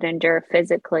I could endure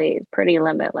physically is pretty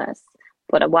limitless.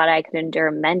 But what I could endure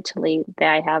mentally,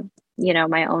 that I have,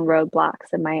 my own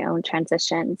roadblocks and my own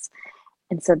transitions.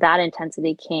 And so that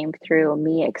intensity came through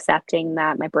me accepting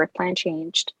that my birth plan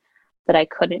changed, that I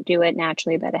couldn't do it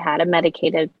naturally, that I had a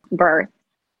medicated birth.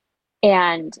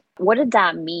 And what did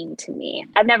that mean to me?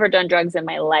 I've never done drugs in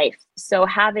my life. So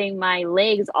having my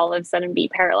legs all of a sudden be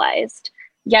paralyzed,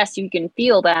 yes, you can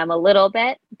feel them a little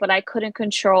bit, but I couldn't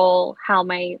control how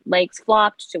my legs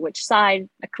flopped to which side.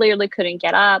 I clearly couldn't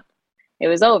get up. It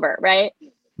was over, right?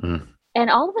 Mm, And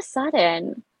all of a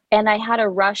sudden, and I had a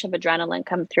rush of adrenaline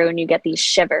come through, and you get these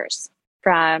shivers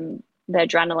from the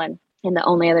adrenaline. And the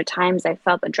only other times I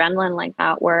felt adrenaline like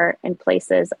that were in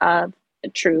places of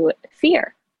true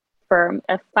fear, for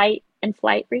a fight and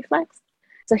flight reflex.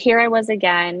 So here I was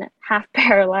again, half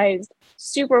paralyzed,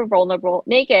 super vulnerable,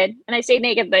 naked. And I stayed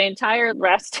naked the entire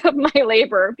rest of my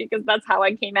labor because that's how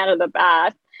I came out of the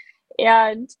bath.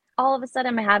 And all of a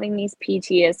sudden, I'm having these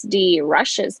PTSD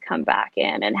rushes come back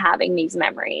in and having these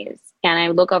memories. And I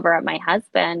look over at my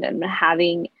husband and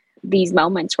having these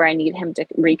moments where I need him to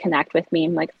reconnect with me.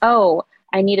 I'm like, oh,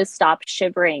 I need to stop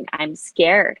shivering. I'm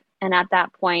scared. And at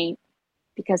that point,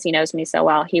 because he knows me so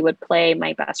well, he would play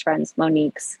my best friend's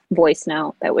Monique's voice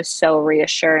note that was so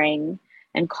reassuring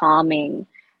and calming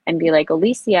and be like,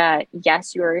 Olesya,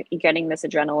 yes, you're getting this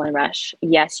adrenaline rush.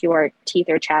 Yes, your teeth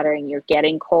are chattering. You're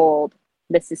getting cold.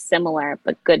 This is similar,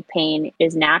 but good pain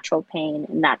is natural pain.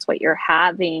 And that's what you're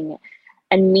having.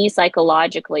 And me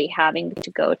psychologically having to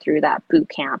go through that boot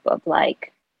camp of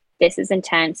like, this is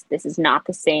intense. This is not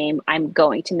the same. I'm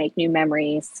going to make new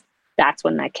memories. That's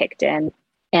when that kicked in.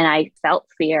 And I felt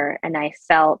fear and I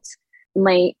felt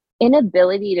my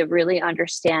inability to really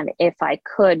understand if I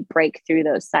could break through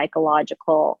those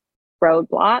psychological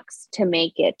roadblocks to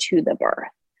make it to the birth. mm.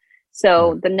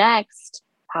 So the next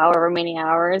however many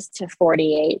hours to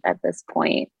 48 at this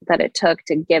point that it took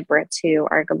to give birth to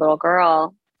our little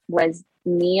girl was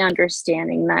me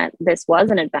understanding that this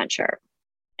was an adventure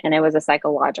and it was a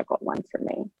psychological one for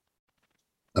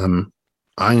me.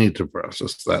 I need to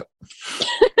process that.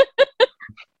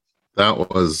 That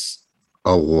was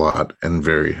a lot and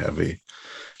very heavy.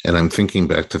 And I'm thinking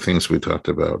back to things we talked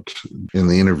about in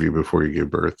the interview before you gave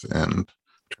birth and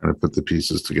trying to put the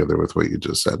pieces together with what you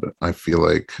just said. I feel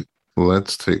like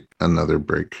let's take another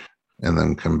break and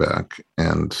then come back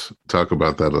and talk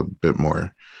about that a bit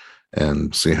more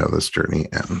and see how this journey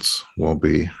ends. We'll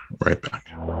be right back.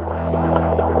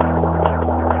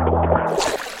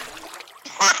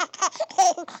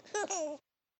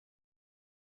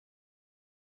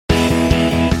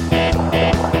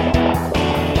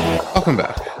 Welcome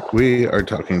back. We are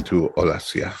talking to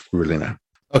Olesya, Rulina.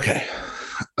 Okay.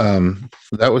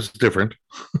 That was different.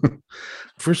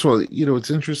 First of all,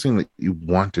 it's interesting that you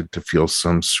wanted to feel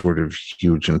some sort of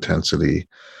huge intensity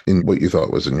in what you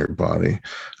thought was in your body.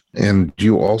 And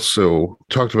you also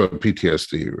talked about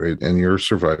PTSD, right? And you're a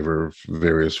survivor of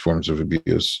various forms of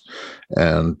abuse.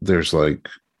 And there's I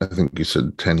think you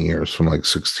said 10 years from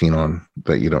 16 on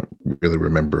that you don't really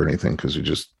remember anything because you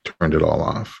just turned it all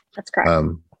off. That's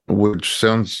correct. Which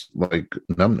sounds like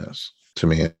numbness to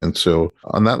me. And so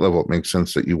on that level, it makes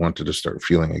sense that you wanted to start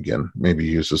feeling again, maybe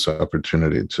use this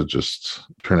opportunity to just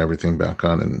turn everything back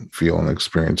on and feel and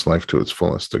experience life to its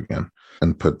fullest again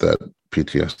and put that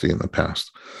PTSD in the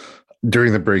past.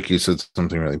 During the break, you said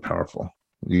something really powerful.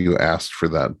 You asked for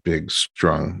that big,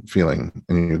 strong feeling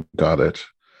and you got it,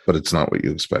 but it's not what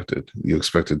you expected. You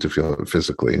expected to feel it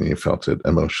physically and you felt it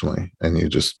emotionally and you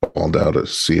just bawled out a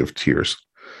sea of tears.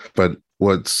 But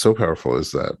what's so powerful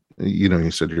is that, you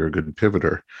said you're a good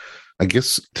pivoter. I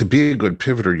guess to be a good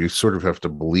pivoter, you sort of have to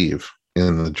believe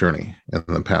in the journey and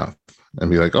the path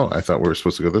and be like, oh, I thought we were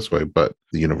supposed to go this way, but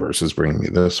the universe is bringing me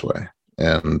this way.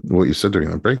 And what you said during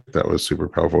the break that was super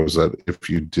powerful is that if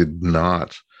you did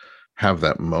not have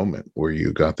that moment where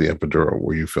you got the epidural,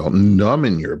 where you felt numb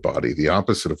in your body, the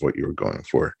opposite of what you were going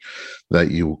for,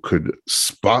 that you could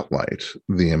spotlight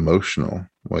the emotional,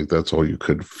 like that's all you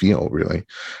could feel really,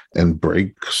 and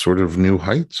break sort of new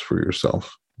heights for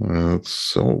yourself. It's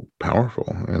so powerful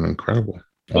and incredible.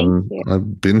 Thank you.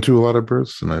 I've been to a lot of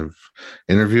births and I've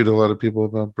interviewed a lot of people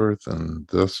about birth, and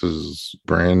this is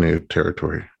brand new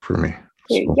territory for me.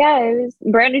 Yeah, it was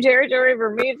brand new territory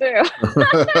for me too.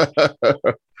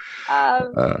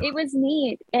 It was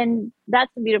neat. And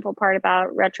that's the beautiful part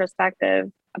about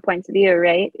retrospective points of view,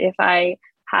 right? If I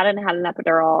hadn't had an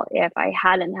epidural, if I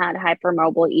hadn't had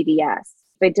hypermobile EDS,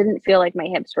 if it didn't feel like my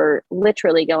hips were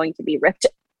literally going to be ripped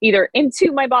either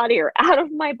into my body or out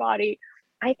of my body,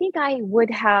 I think I would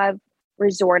have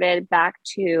resorted back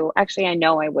to, actually, I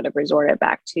know I would have resorted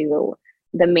back to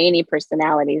the many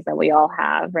personalities that we all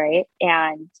have, right?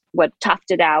 And what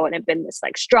toughed it out and have been this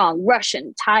like strong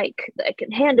Russian tyke that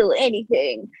can handle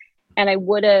anything. And I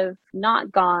would have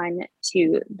not gone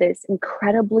to this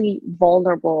incredibly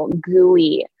vulnerable,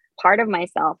 gooey part of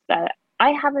myself that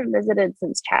I haven't visited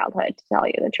since childhood, to tell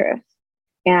you the truth.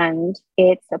 And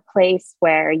it's a place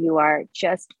where you are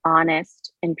just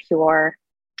honest and pure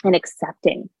and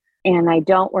accepting. And I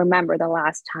don't remember the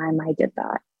last time I did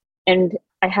that. And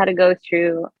I had to go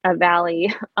through a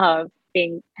valley of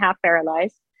being half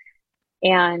paralyzed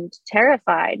and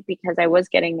terrified because I was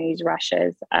getting these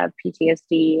rushes of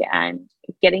PTSD and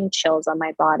getting chills on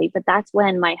my body. But that's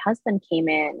when my husband came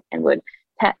in and would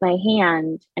pet my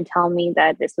hand and tell me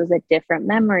that this was a different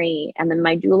memory. And then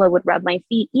my doula would rub my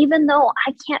feet, even though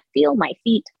I can't feel my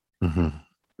feet. Mm-hmm.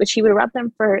 But she would rub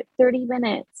them for 30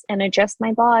 minutes and adjust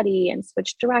my body and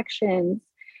switch directions.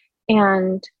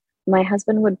 And my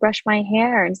husband would brush my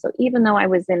hair. And so even though I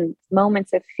was in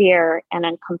moments of fear and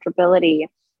uncomfortability,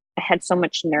 I had so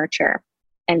much nurture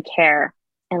and care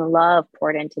and love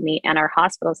poured into me. And our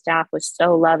hospital staff was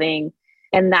so loving.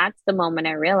 And that's the moment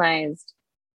I realized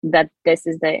that this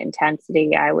is the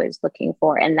intensity I was looking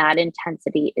for. And that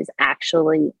intensity is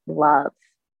actually love.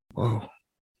 Whoa.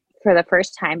 For the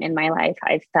first time in my life,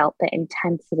 I felt the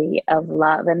intensity of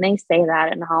love. And they say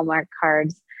that in Hallmark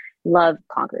cards, love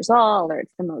conquers all, or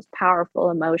it's the most powerful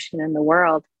emotion in the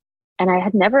world. And I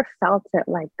had never felt it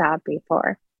like that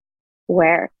before,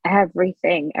 where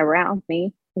everything around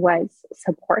me was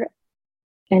supportive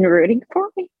and rooting for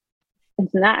me. And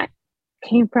that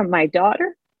came from my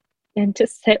daughter. And to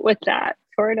sit with that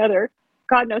for another,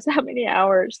 God knows how many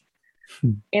hours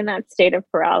in that state of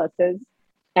paralysis,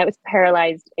 I was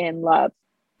paralyzed in love.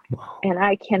 Wow. And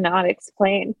I cannot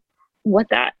explain what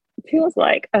that feels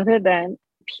like other than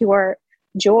pure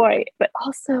joy, but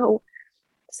also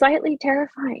slightly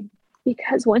terrifying,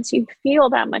 because once you feel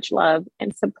that much love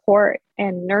and support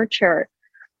and nurture,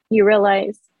 you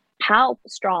realize how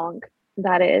strong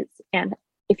that is. And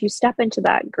if you step into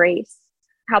that grace,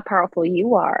 how powerful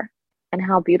you are and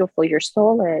how beautiful your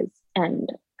soul is and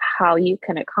how you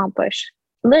can accomplish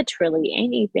literally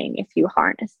anything if you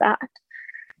harness that,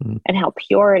 and how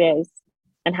pure it is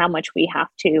and how much we have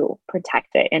to protect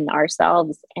it in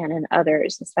ourselves and in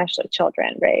others, especially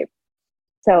children, right?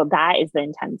 So that is the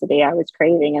intensity I was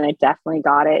craving, and I definitely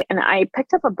got it. And I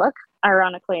picked up a book,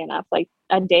 ironically enough, like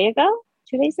a day ago,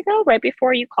 2 days ago, right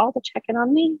before you called to check in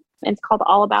on me. It's called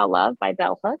All About Love by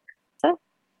Bell Hooks. So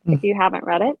if you haven't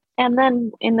read it. And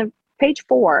then in the page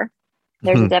 4,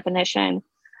 there's a definition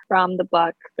from the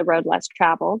book, The Road Less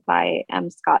Traveled by M.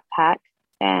 Scott Peck.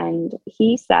 And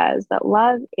he says that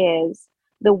love is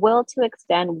the will to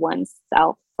extend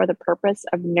oneself for the purpose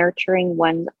of nurturing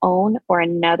one's own or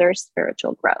another's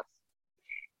spiritual growth.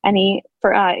 And he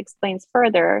explains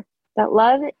further that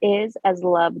love is as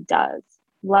love does.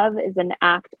 Love is an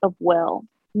act of will,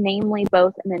 namely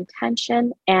both an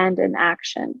intention and an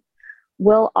action.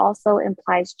 Will also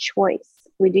implies choice.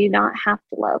 We do not have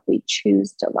to love, we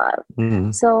choose to love. Mm-hmm.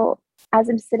 So as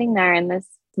I'm sitting there in this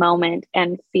moment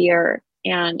and fear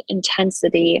and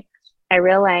intensity, I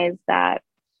realize that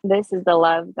this is the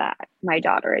love that my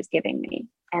daughter is giving me,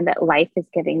 and that life is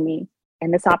giving me,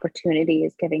 and this opportunity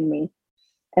is giving me.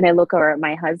 And I look over at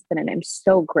my husband and I'm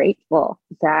so grateful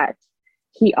that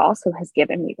he also has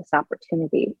given me this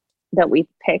opportunity, that we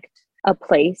picked a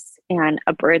place and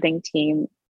a birthing team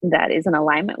that is in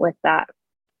alignment with that.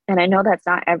 And I know that's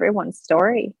not everyone's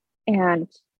story and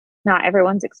not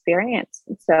everyone's experience.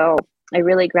 And so I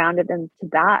really grounded into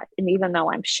that. And even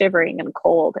though I'm shivering and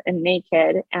cold and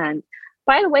naked, and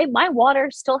by the way, my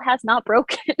water still has not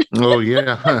broken. Oh,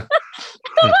 yeah. I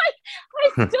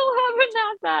still haven't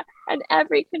had that. And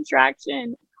every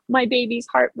contraction, my baby's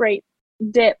heart rate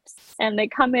dips and they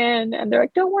come in and they're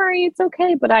like, don't worry, it's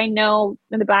okay. But I know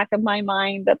in the back of my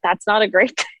mind that that's not a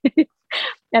great thing.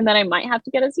 And then I might have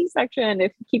to get a C-section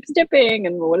if it keeps dipping.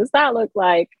 And what does that look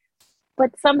like?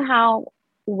 But somehow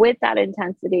with that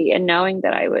intensity and knowing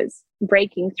that I was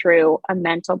breaking through a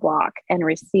mental block and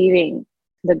receiving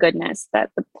the goodness that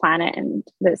the planet and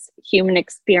this human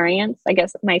experience, I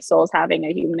guess my soul's having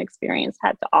a human experience,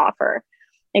 had to offer,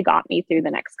 it got me through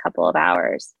the next couple of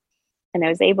hours. And I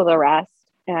was able to rest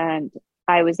and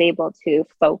I was able to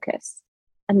focus.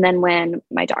 And then when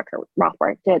my doctor,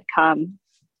 Rothbard, did come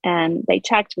and they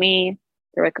checked me,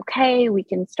 they're like, okay, we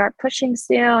can start pushing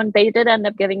soon. They did end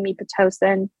up giving me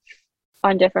Pitocin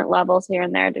on different levels here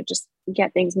and there to just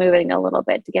get things moving a little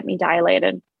bit, to get me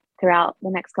dilated throughout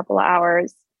the next couple of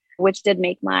hours, which did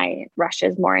make my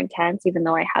rushes more intense, even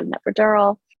though I had an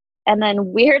epidural. And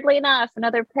then weirdly enough,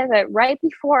 another pivot right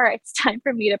before it's time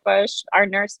for me to push, our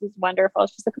nurse was wonderful.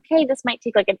 She's like, okay, this might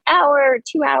take like an hour or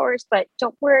 2 hours, but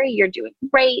don't worry, you're doing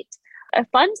great. A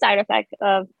fun side effect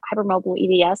of hypermobile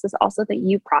EDS is also that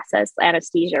you process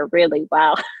anesthesia really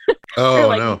well. Oh,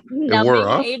 like no. Numbing It wore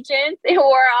off? agents, it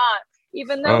wore off.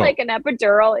 Even though like an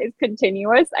epidural is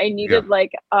continuous, I needed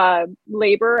like a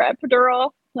labor epidural,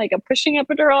 like a pushing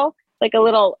epidural, like a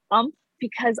little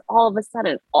because all of a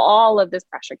sudden, all of this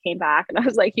pressure came back. And I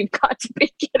was like, you've got to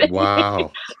be kidding me.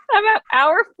 I'm at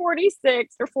hour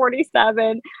 46 or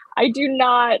 47. I do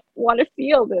not want to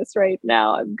feel this right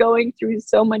now. I'm going through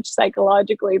so much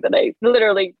psychologically that I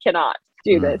literally cannot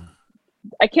do this.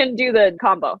 I can't do the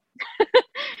combo.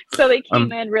 So they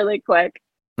came in really quick.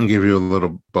 And give you a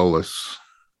little bolus.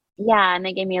 Yeah, and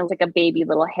they gave me like a baby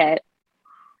little hit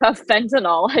of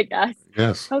fentanyl, I guess.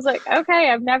 Yes. I was like,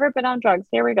 okay, I've never been on drugs.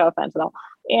 Here we go, fentanyl.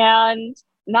 And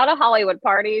not a Hollywood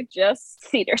party, just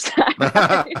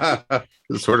Cedars-Sinai.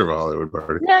 Sort of a Hollywood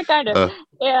party. Yeah, kind of.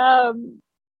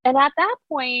 And at that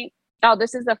point,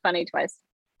 this is a funny twist.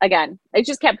 Again, it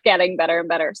just kept getting better and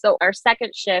better. So our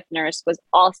second shift nurse was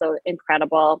also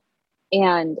incredible.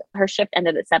 And her shift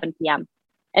ended at 7 p.m.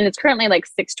 And it's currently like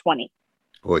 6:20.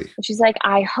 Boy. She's like,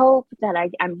 I hope that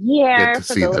I'm here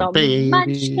for the little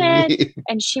munchkin.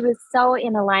 And she was so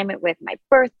in alignment with my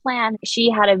birth plan.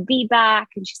 She had a VBAC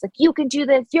and she's like, you can do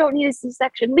this. You don't need a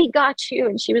C-section. We got you.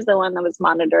 And she was the one that was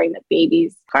monitoring the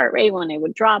baby's heart rate when it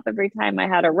would drop every time I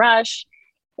had a rush.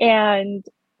 And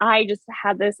I just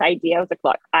had this idea. I was like,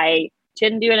 look, I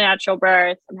didn't do a natural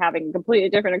birth. I'm having a completely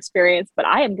different experience, but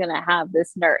I am going to have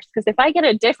this nurse. Because if I get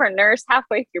a different nurse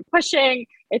halfway through pushing,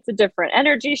 it's a different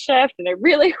energy shift. And I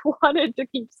really wanted to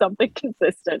keep something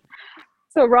consistent.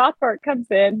 So Rothbard comes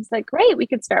in. He's like, great, we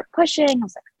could start pushing. I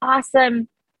was like, awesome.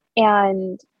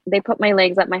 And they put my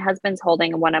legs up. My husband's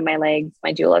holding one of my legs.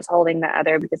 My doula's holding the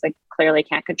other because I clearly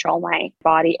can't control my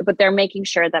body. But they're making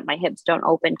sure that my hips don't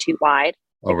open too wide.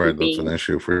 All right, that's an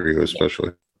issue for you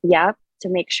especially. Yeah, to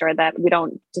make sure that we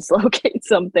don't dislocate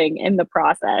something in the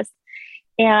process.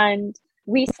 And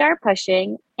we start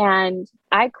pushing, and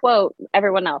I quote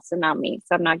everyone else and not me.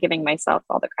 So I'm not giving myself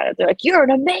all the credit. They're like, you're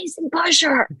an amazing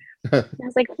pusher. I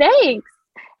was like, thanks.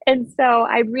 And so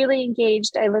I really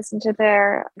engaged. I listened to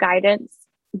their guidance.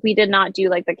 We did not do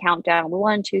like the countdown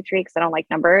 1, 2, 3, because I don't like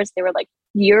numbers. They were like,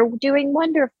 you're doing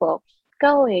wonderful. Keep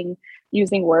going,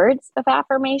 using words of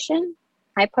affirmation.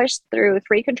 I pushed through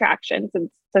 3 contractions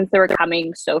since they were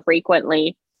coming so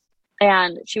frequently.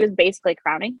 And she was basically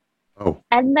crowning. Oh.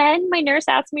 And then my nurse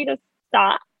asked me to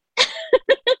stop.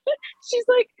 She's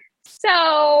like,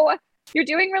 so you're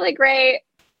doing really great.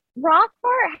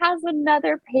 Rothbard has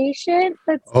another patient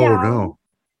that's down, no.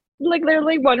 like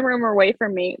literally one room away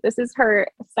from me. This is her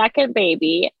second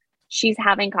baby. She's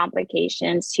having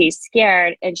complications. She's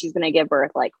scared and she's going to give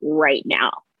birth like right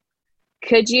now.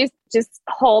 Could you just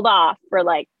hold off for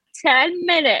like 10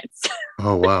 minutes?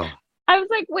 Oh, wow. I was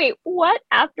like, wait, what?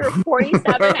 After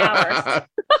 47 hours of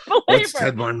It's labor,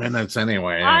 10 more minutes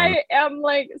anyway. I am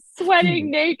like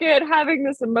sweating naked, having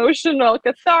this emotional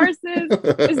catharsis.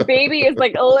 This baby is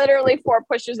like literally 4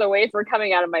 pushes away from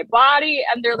coming out of my body.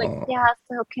 And they're like, yeah,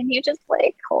 so can you just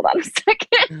like, hold on a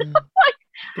second?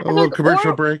 A little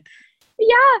commercial break.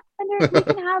 Yeah. And they're like,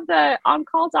 we can have the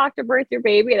on-call doctor birth your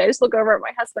baby. And I just look over at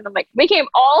my husband. I'm like, we came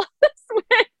all this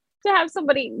way to have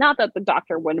somebody, not that the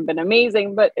doctor wouldn't have been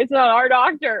amazing, but it's not our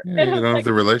doctor. Yeah, you don't have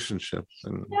the relationship.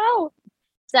 No.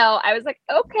 So I was like,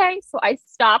 okay. So I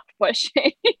stopped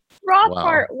pushing.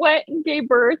 Rothbard went and gave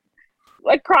birth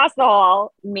across the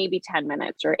hall, maybe 10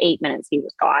 minutes or 8 minutes. He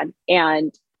was gone.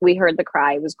 And we heard the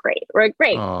cry. It was great. We're like,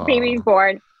 great. Aww. Baby's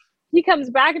born. He comes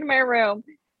back into my room.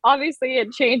 Obviously,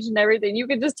 it changed and everything. You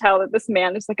could just tell that this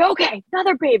man is like, okay,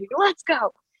 another baby. Let's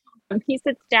go. And he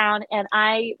sits down and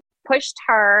I pushed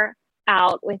her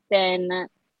out within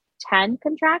 10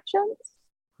 contractions.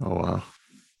 Oh, wow.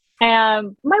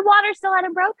 And my water still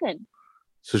hadn't broken.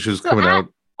 So she was coming out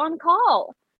on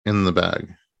call. In the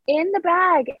bag. In the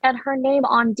bag. And her name,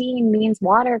 Ondine, means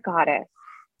water goddess.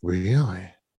 Really?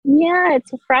 Yeah,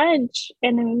 it's French.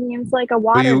 And it means like a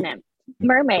water nymph,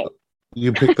 mermaid.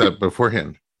 You picked that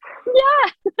beforehand?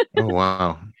 Yeah. Oh,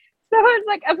 wow. So it's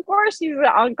like, of course she's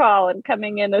on call and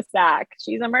coming in a sack.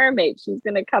 She's a mermaid. She's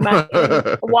going to come out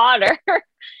in water.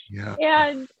 Yeah.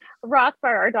 And Rothbard,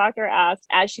 our doctor, asked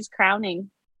as she's crowning,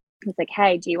 he's like,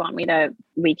 hey, do you want me to,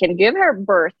 we can give her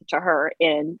birth to her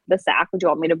in the sack. Would you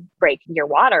want me to break your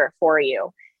water for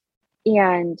you?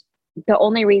 And the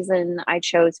only reason I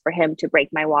chose for him to break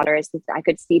my water is because I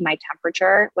could see my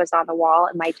temperature was on the wall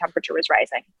and my temperature was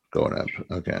rising. Going up.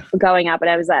 Okay. Going up. And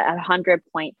I was at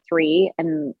 100.3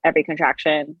 and every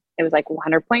contraction, it was like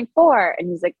 100.4. And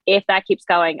he's like, if that keeps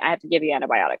going, I have to give you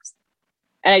antibiotics.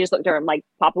 And I just looked at him like,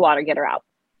 pop the water, get her out.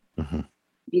 Mm-hmm.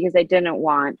 Because I didn't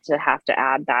want to have to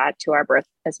add that to our birth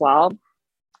as well.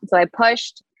 So I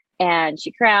pushed and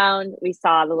she crowned. We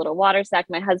saw the little water sack.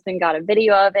 My husband got a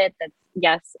video of it that's,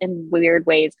 yes, in weird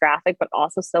ways graphic, but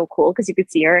also so cool because you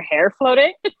could see her hair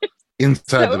floating.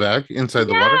 Inside the bag? Inside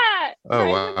the water? Oh,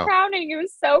 right, wow. Crowning. It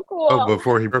was so cool. Oh,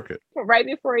 before he broke it. Right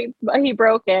before he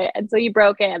broke it. And so he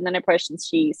broke it and then I pushed and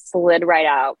she slid right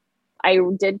out. I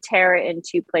did tear it in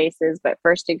 2 places, but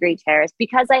 1st-degree tears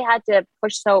because I had to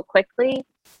push so quickly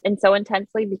and so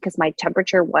intensely because my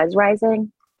temperature was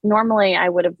rising. Normally I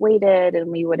would have waited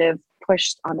and we would have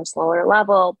pushed on a slower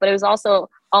level, but it was also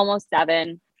almost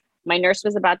 7. My nurse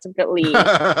was about to leave.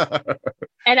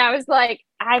 And I was like,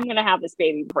 I'm going to have this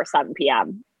baby before 7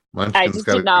 p.m. I just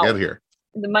did not get here.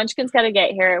 The Munchkin's got to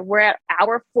get here. We're at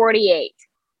hour 48.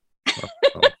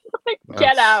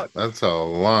 Get out. That's a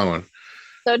long one.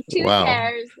 So 2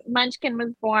 tears, Munchkin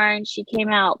was born. She came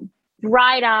out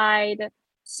bright-eyed,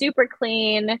 super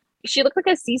clean. She looked like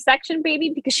a C-section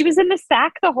baby because she was in the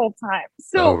sack the whole time.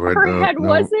 So her head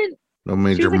wasn't... No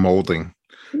major molding.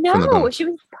 No, she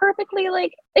was perfectly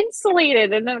like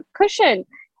insulated in a cushion.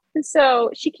 And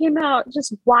so she came out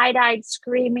just wide-eyed,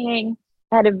 screaming.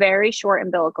 I had a very short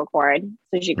umbilical cord,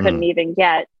 so she couldn't even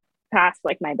get past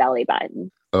like my belly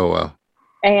button. Oh, wow.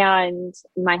 And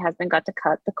my husband got to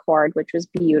cut the cord, which was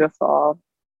beautiful.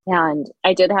 And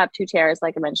I did have 2 tears,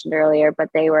 like I mentioned earlier, but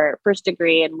they were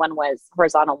 1st-degree and one was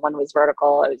horizontal, one was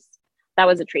vertical. That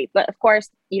was a treat. But of course,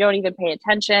 you don't even pay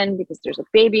attention because there's a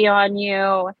baby on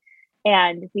you.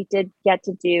 And we did get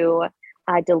to do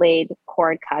delayed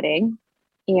cord cutting.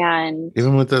 And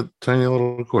even with that tiny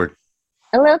little cord.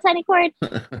 A little tiny cord.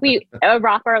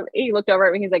 Rafa, he looked over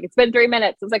at me. He's like, it's been 3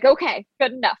 minutes. I was like, okay,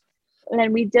 good enough. And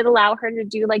then we did allow her to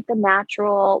do like the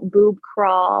natural boob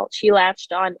crawl. She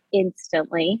latched on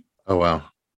instantly. Oh, wow.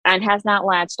 And has not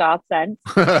latched off since.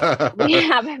 We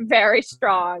have a very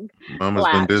strong Mama's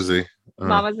latch. Been busy.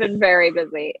 Mama's been very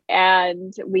busy.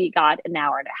 And we got an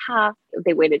hour and a half.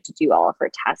 They waited to do all of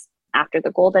her tests after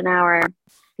the golden hour.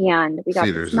 And we got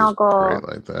the snuggle.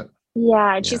 Great like that.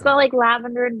 Yeah, and she smelled like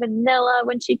lavender and vanilla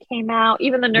when she came out.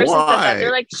 Even the nurses said that.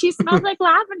 They're like, she smells like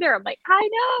lavender. I'm like, I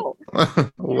know.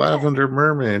 Lavender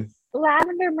mermaid.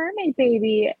 Lavender mermaid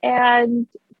baby. And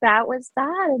that was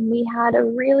that. And we had a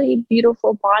really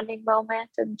beautiful bonding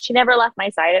moment. And she never left my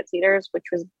side at Cedars, which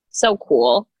was so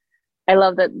cool. I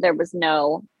love that there was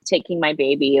no taking my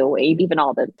baby away. Even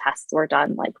all the tests were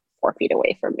done like 4 feet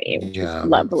away from me, which was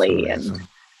lovely. And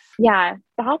yeah,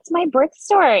 that's my birth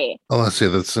story.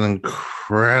 Olesya, that's an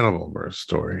incredible birth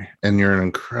story. And you're an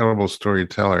incredible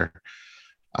storyteller.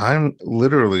 I'm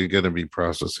literally going to be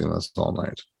processing this all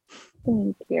night.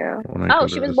 Thank you. Oh,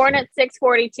 she was born at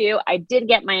 6:42. I did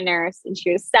get my nurse, and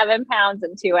she was 7 pounds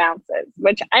and 2 ounces,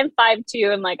 which I'm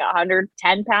 5'2" and like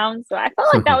 110 pounds. So I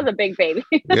felt like that was a big baby.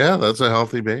 Yeah, that's a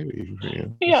healthy baby for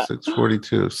you. Yeah.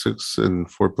 6'42", 6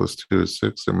 and 4 plus 2 is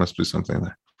 6. There must be something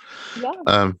there.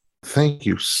 Yeah. Thank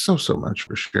you so much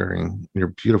for sharing your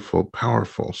beautiful,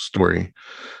 powerful story.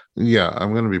 Yeah,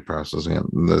 I'm going to be processing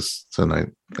this tonight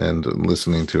and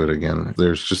listening to it again.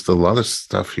 There's just a lot of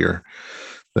stuff here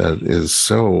that is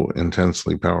so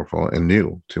intensely powerful and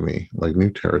new to me, like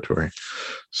new territory.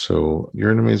 So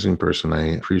you're an amazing person.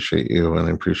 I appreciate you, and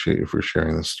I appreciate you for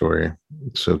sharing the story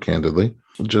so candidly.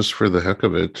 Just for the heck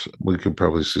of it, we could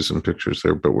probably see some pictures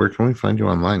there, but where can we find you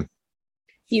online?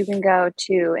 You can go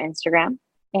to Instagram,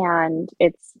 and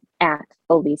it's at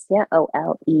Olesya,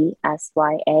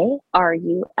 Olesya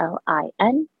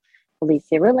Rulin,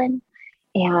 Olesya Rulin.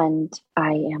 And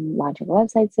I am launching a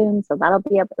website soon, so that'll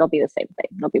be up. It'll be the same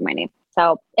thing. It'll be my name.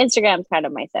 So Instagram's kind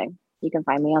of my thing. You can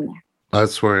find me on there.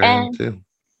 That's where I am too.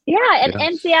 Yeah, and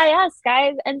NCIS,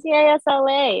 guys. NCIS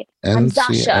LA. I'm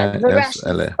Dasha, the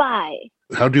Russian spy.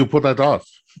 How do you put that off?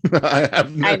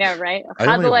 I know, right?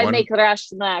 How do I make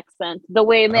Russian accent? The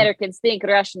way Americans think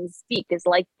Russians speak is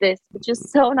like this, which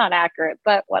is so not accurate,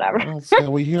 but whatever. That's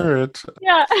how we hear it.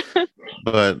 Yeah.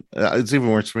 But it's even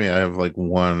worse for me. I have like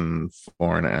one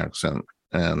foreign accent,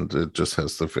 and it just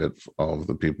has to fit all of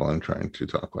the people I'm trying to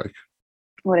talk like.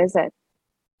 What is it?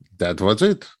 That was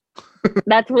it.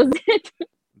 That was it.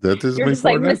 That is You're just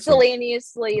like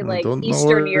miscellaneously like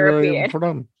Eastern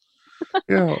European.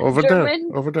 Yeah, over there,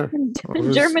 German, over there.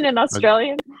 German and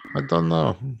Australian. I don't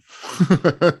know.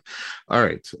 All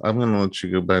right, I'm going to let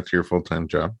you go back to your full-time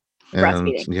job. And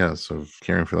Breastfeeding. yeah, so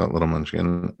caring for that little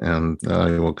munchkin. And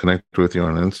I will connect with you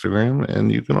on Instagram.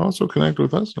 And you can also connect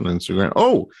with us on Instagram.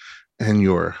 Oh, and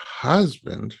your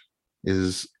husband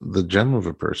is the gem of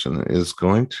a person, is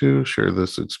going to share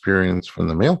this experience from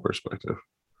the male perspective.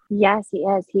 Yes, he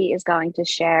is. He is going to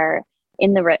share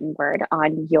in the written word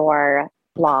on your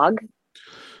blog.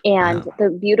 And Yeah. the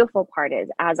beautiful part is,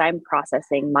 as I'm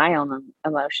processing my own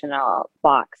emotional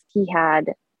box, he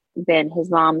had been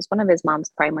one of his mom's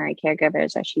primary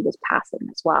caregivers as she was passing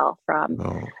as well from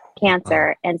Oh, wow.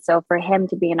 cancer. And so for him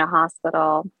to be in a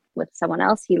hospital with someone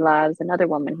else he loves, another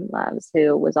woman he loves,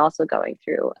 who was also going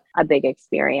through a big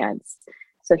experience.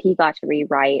 So he got to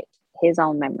rewrite his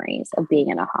own memories of being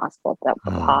in a hospital that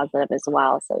were Oh, positive as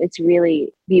well. So it's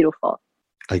really beautiful.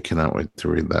 I cannot wait to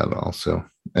read that also.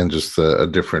 And just a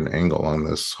different angle on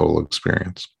this whole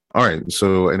experience. All right.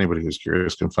 So anybody who's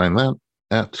curious can find that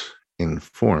at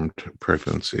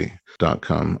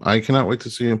informedpregnancy.com. I cannot wait to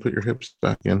see you and put your hips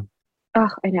back in. Oh,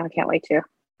 I know. I can't wait to.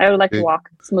 I would like to Big, walk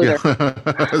yeah, smoother.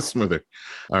 smoother.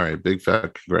 All right. Big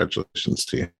fat congratulations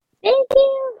to you. Thank you.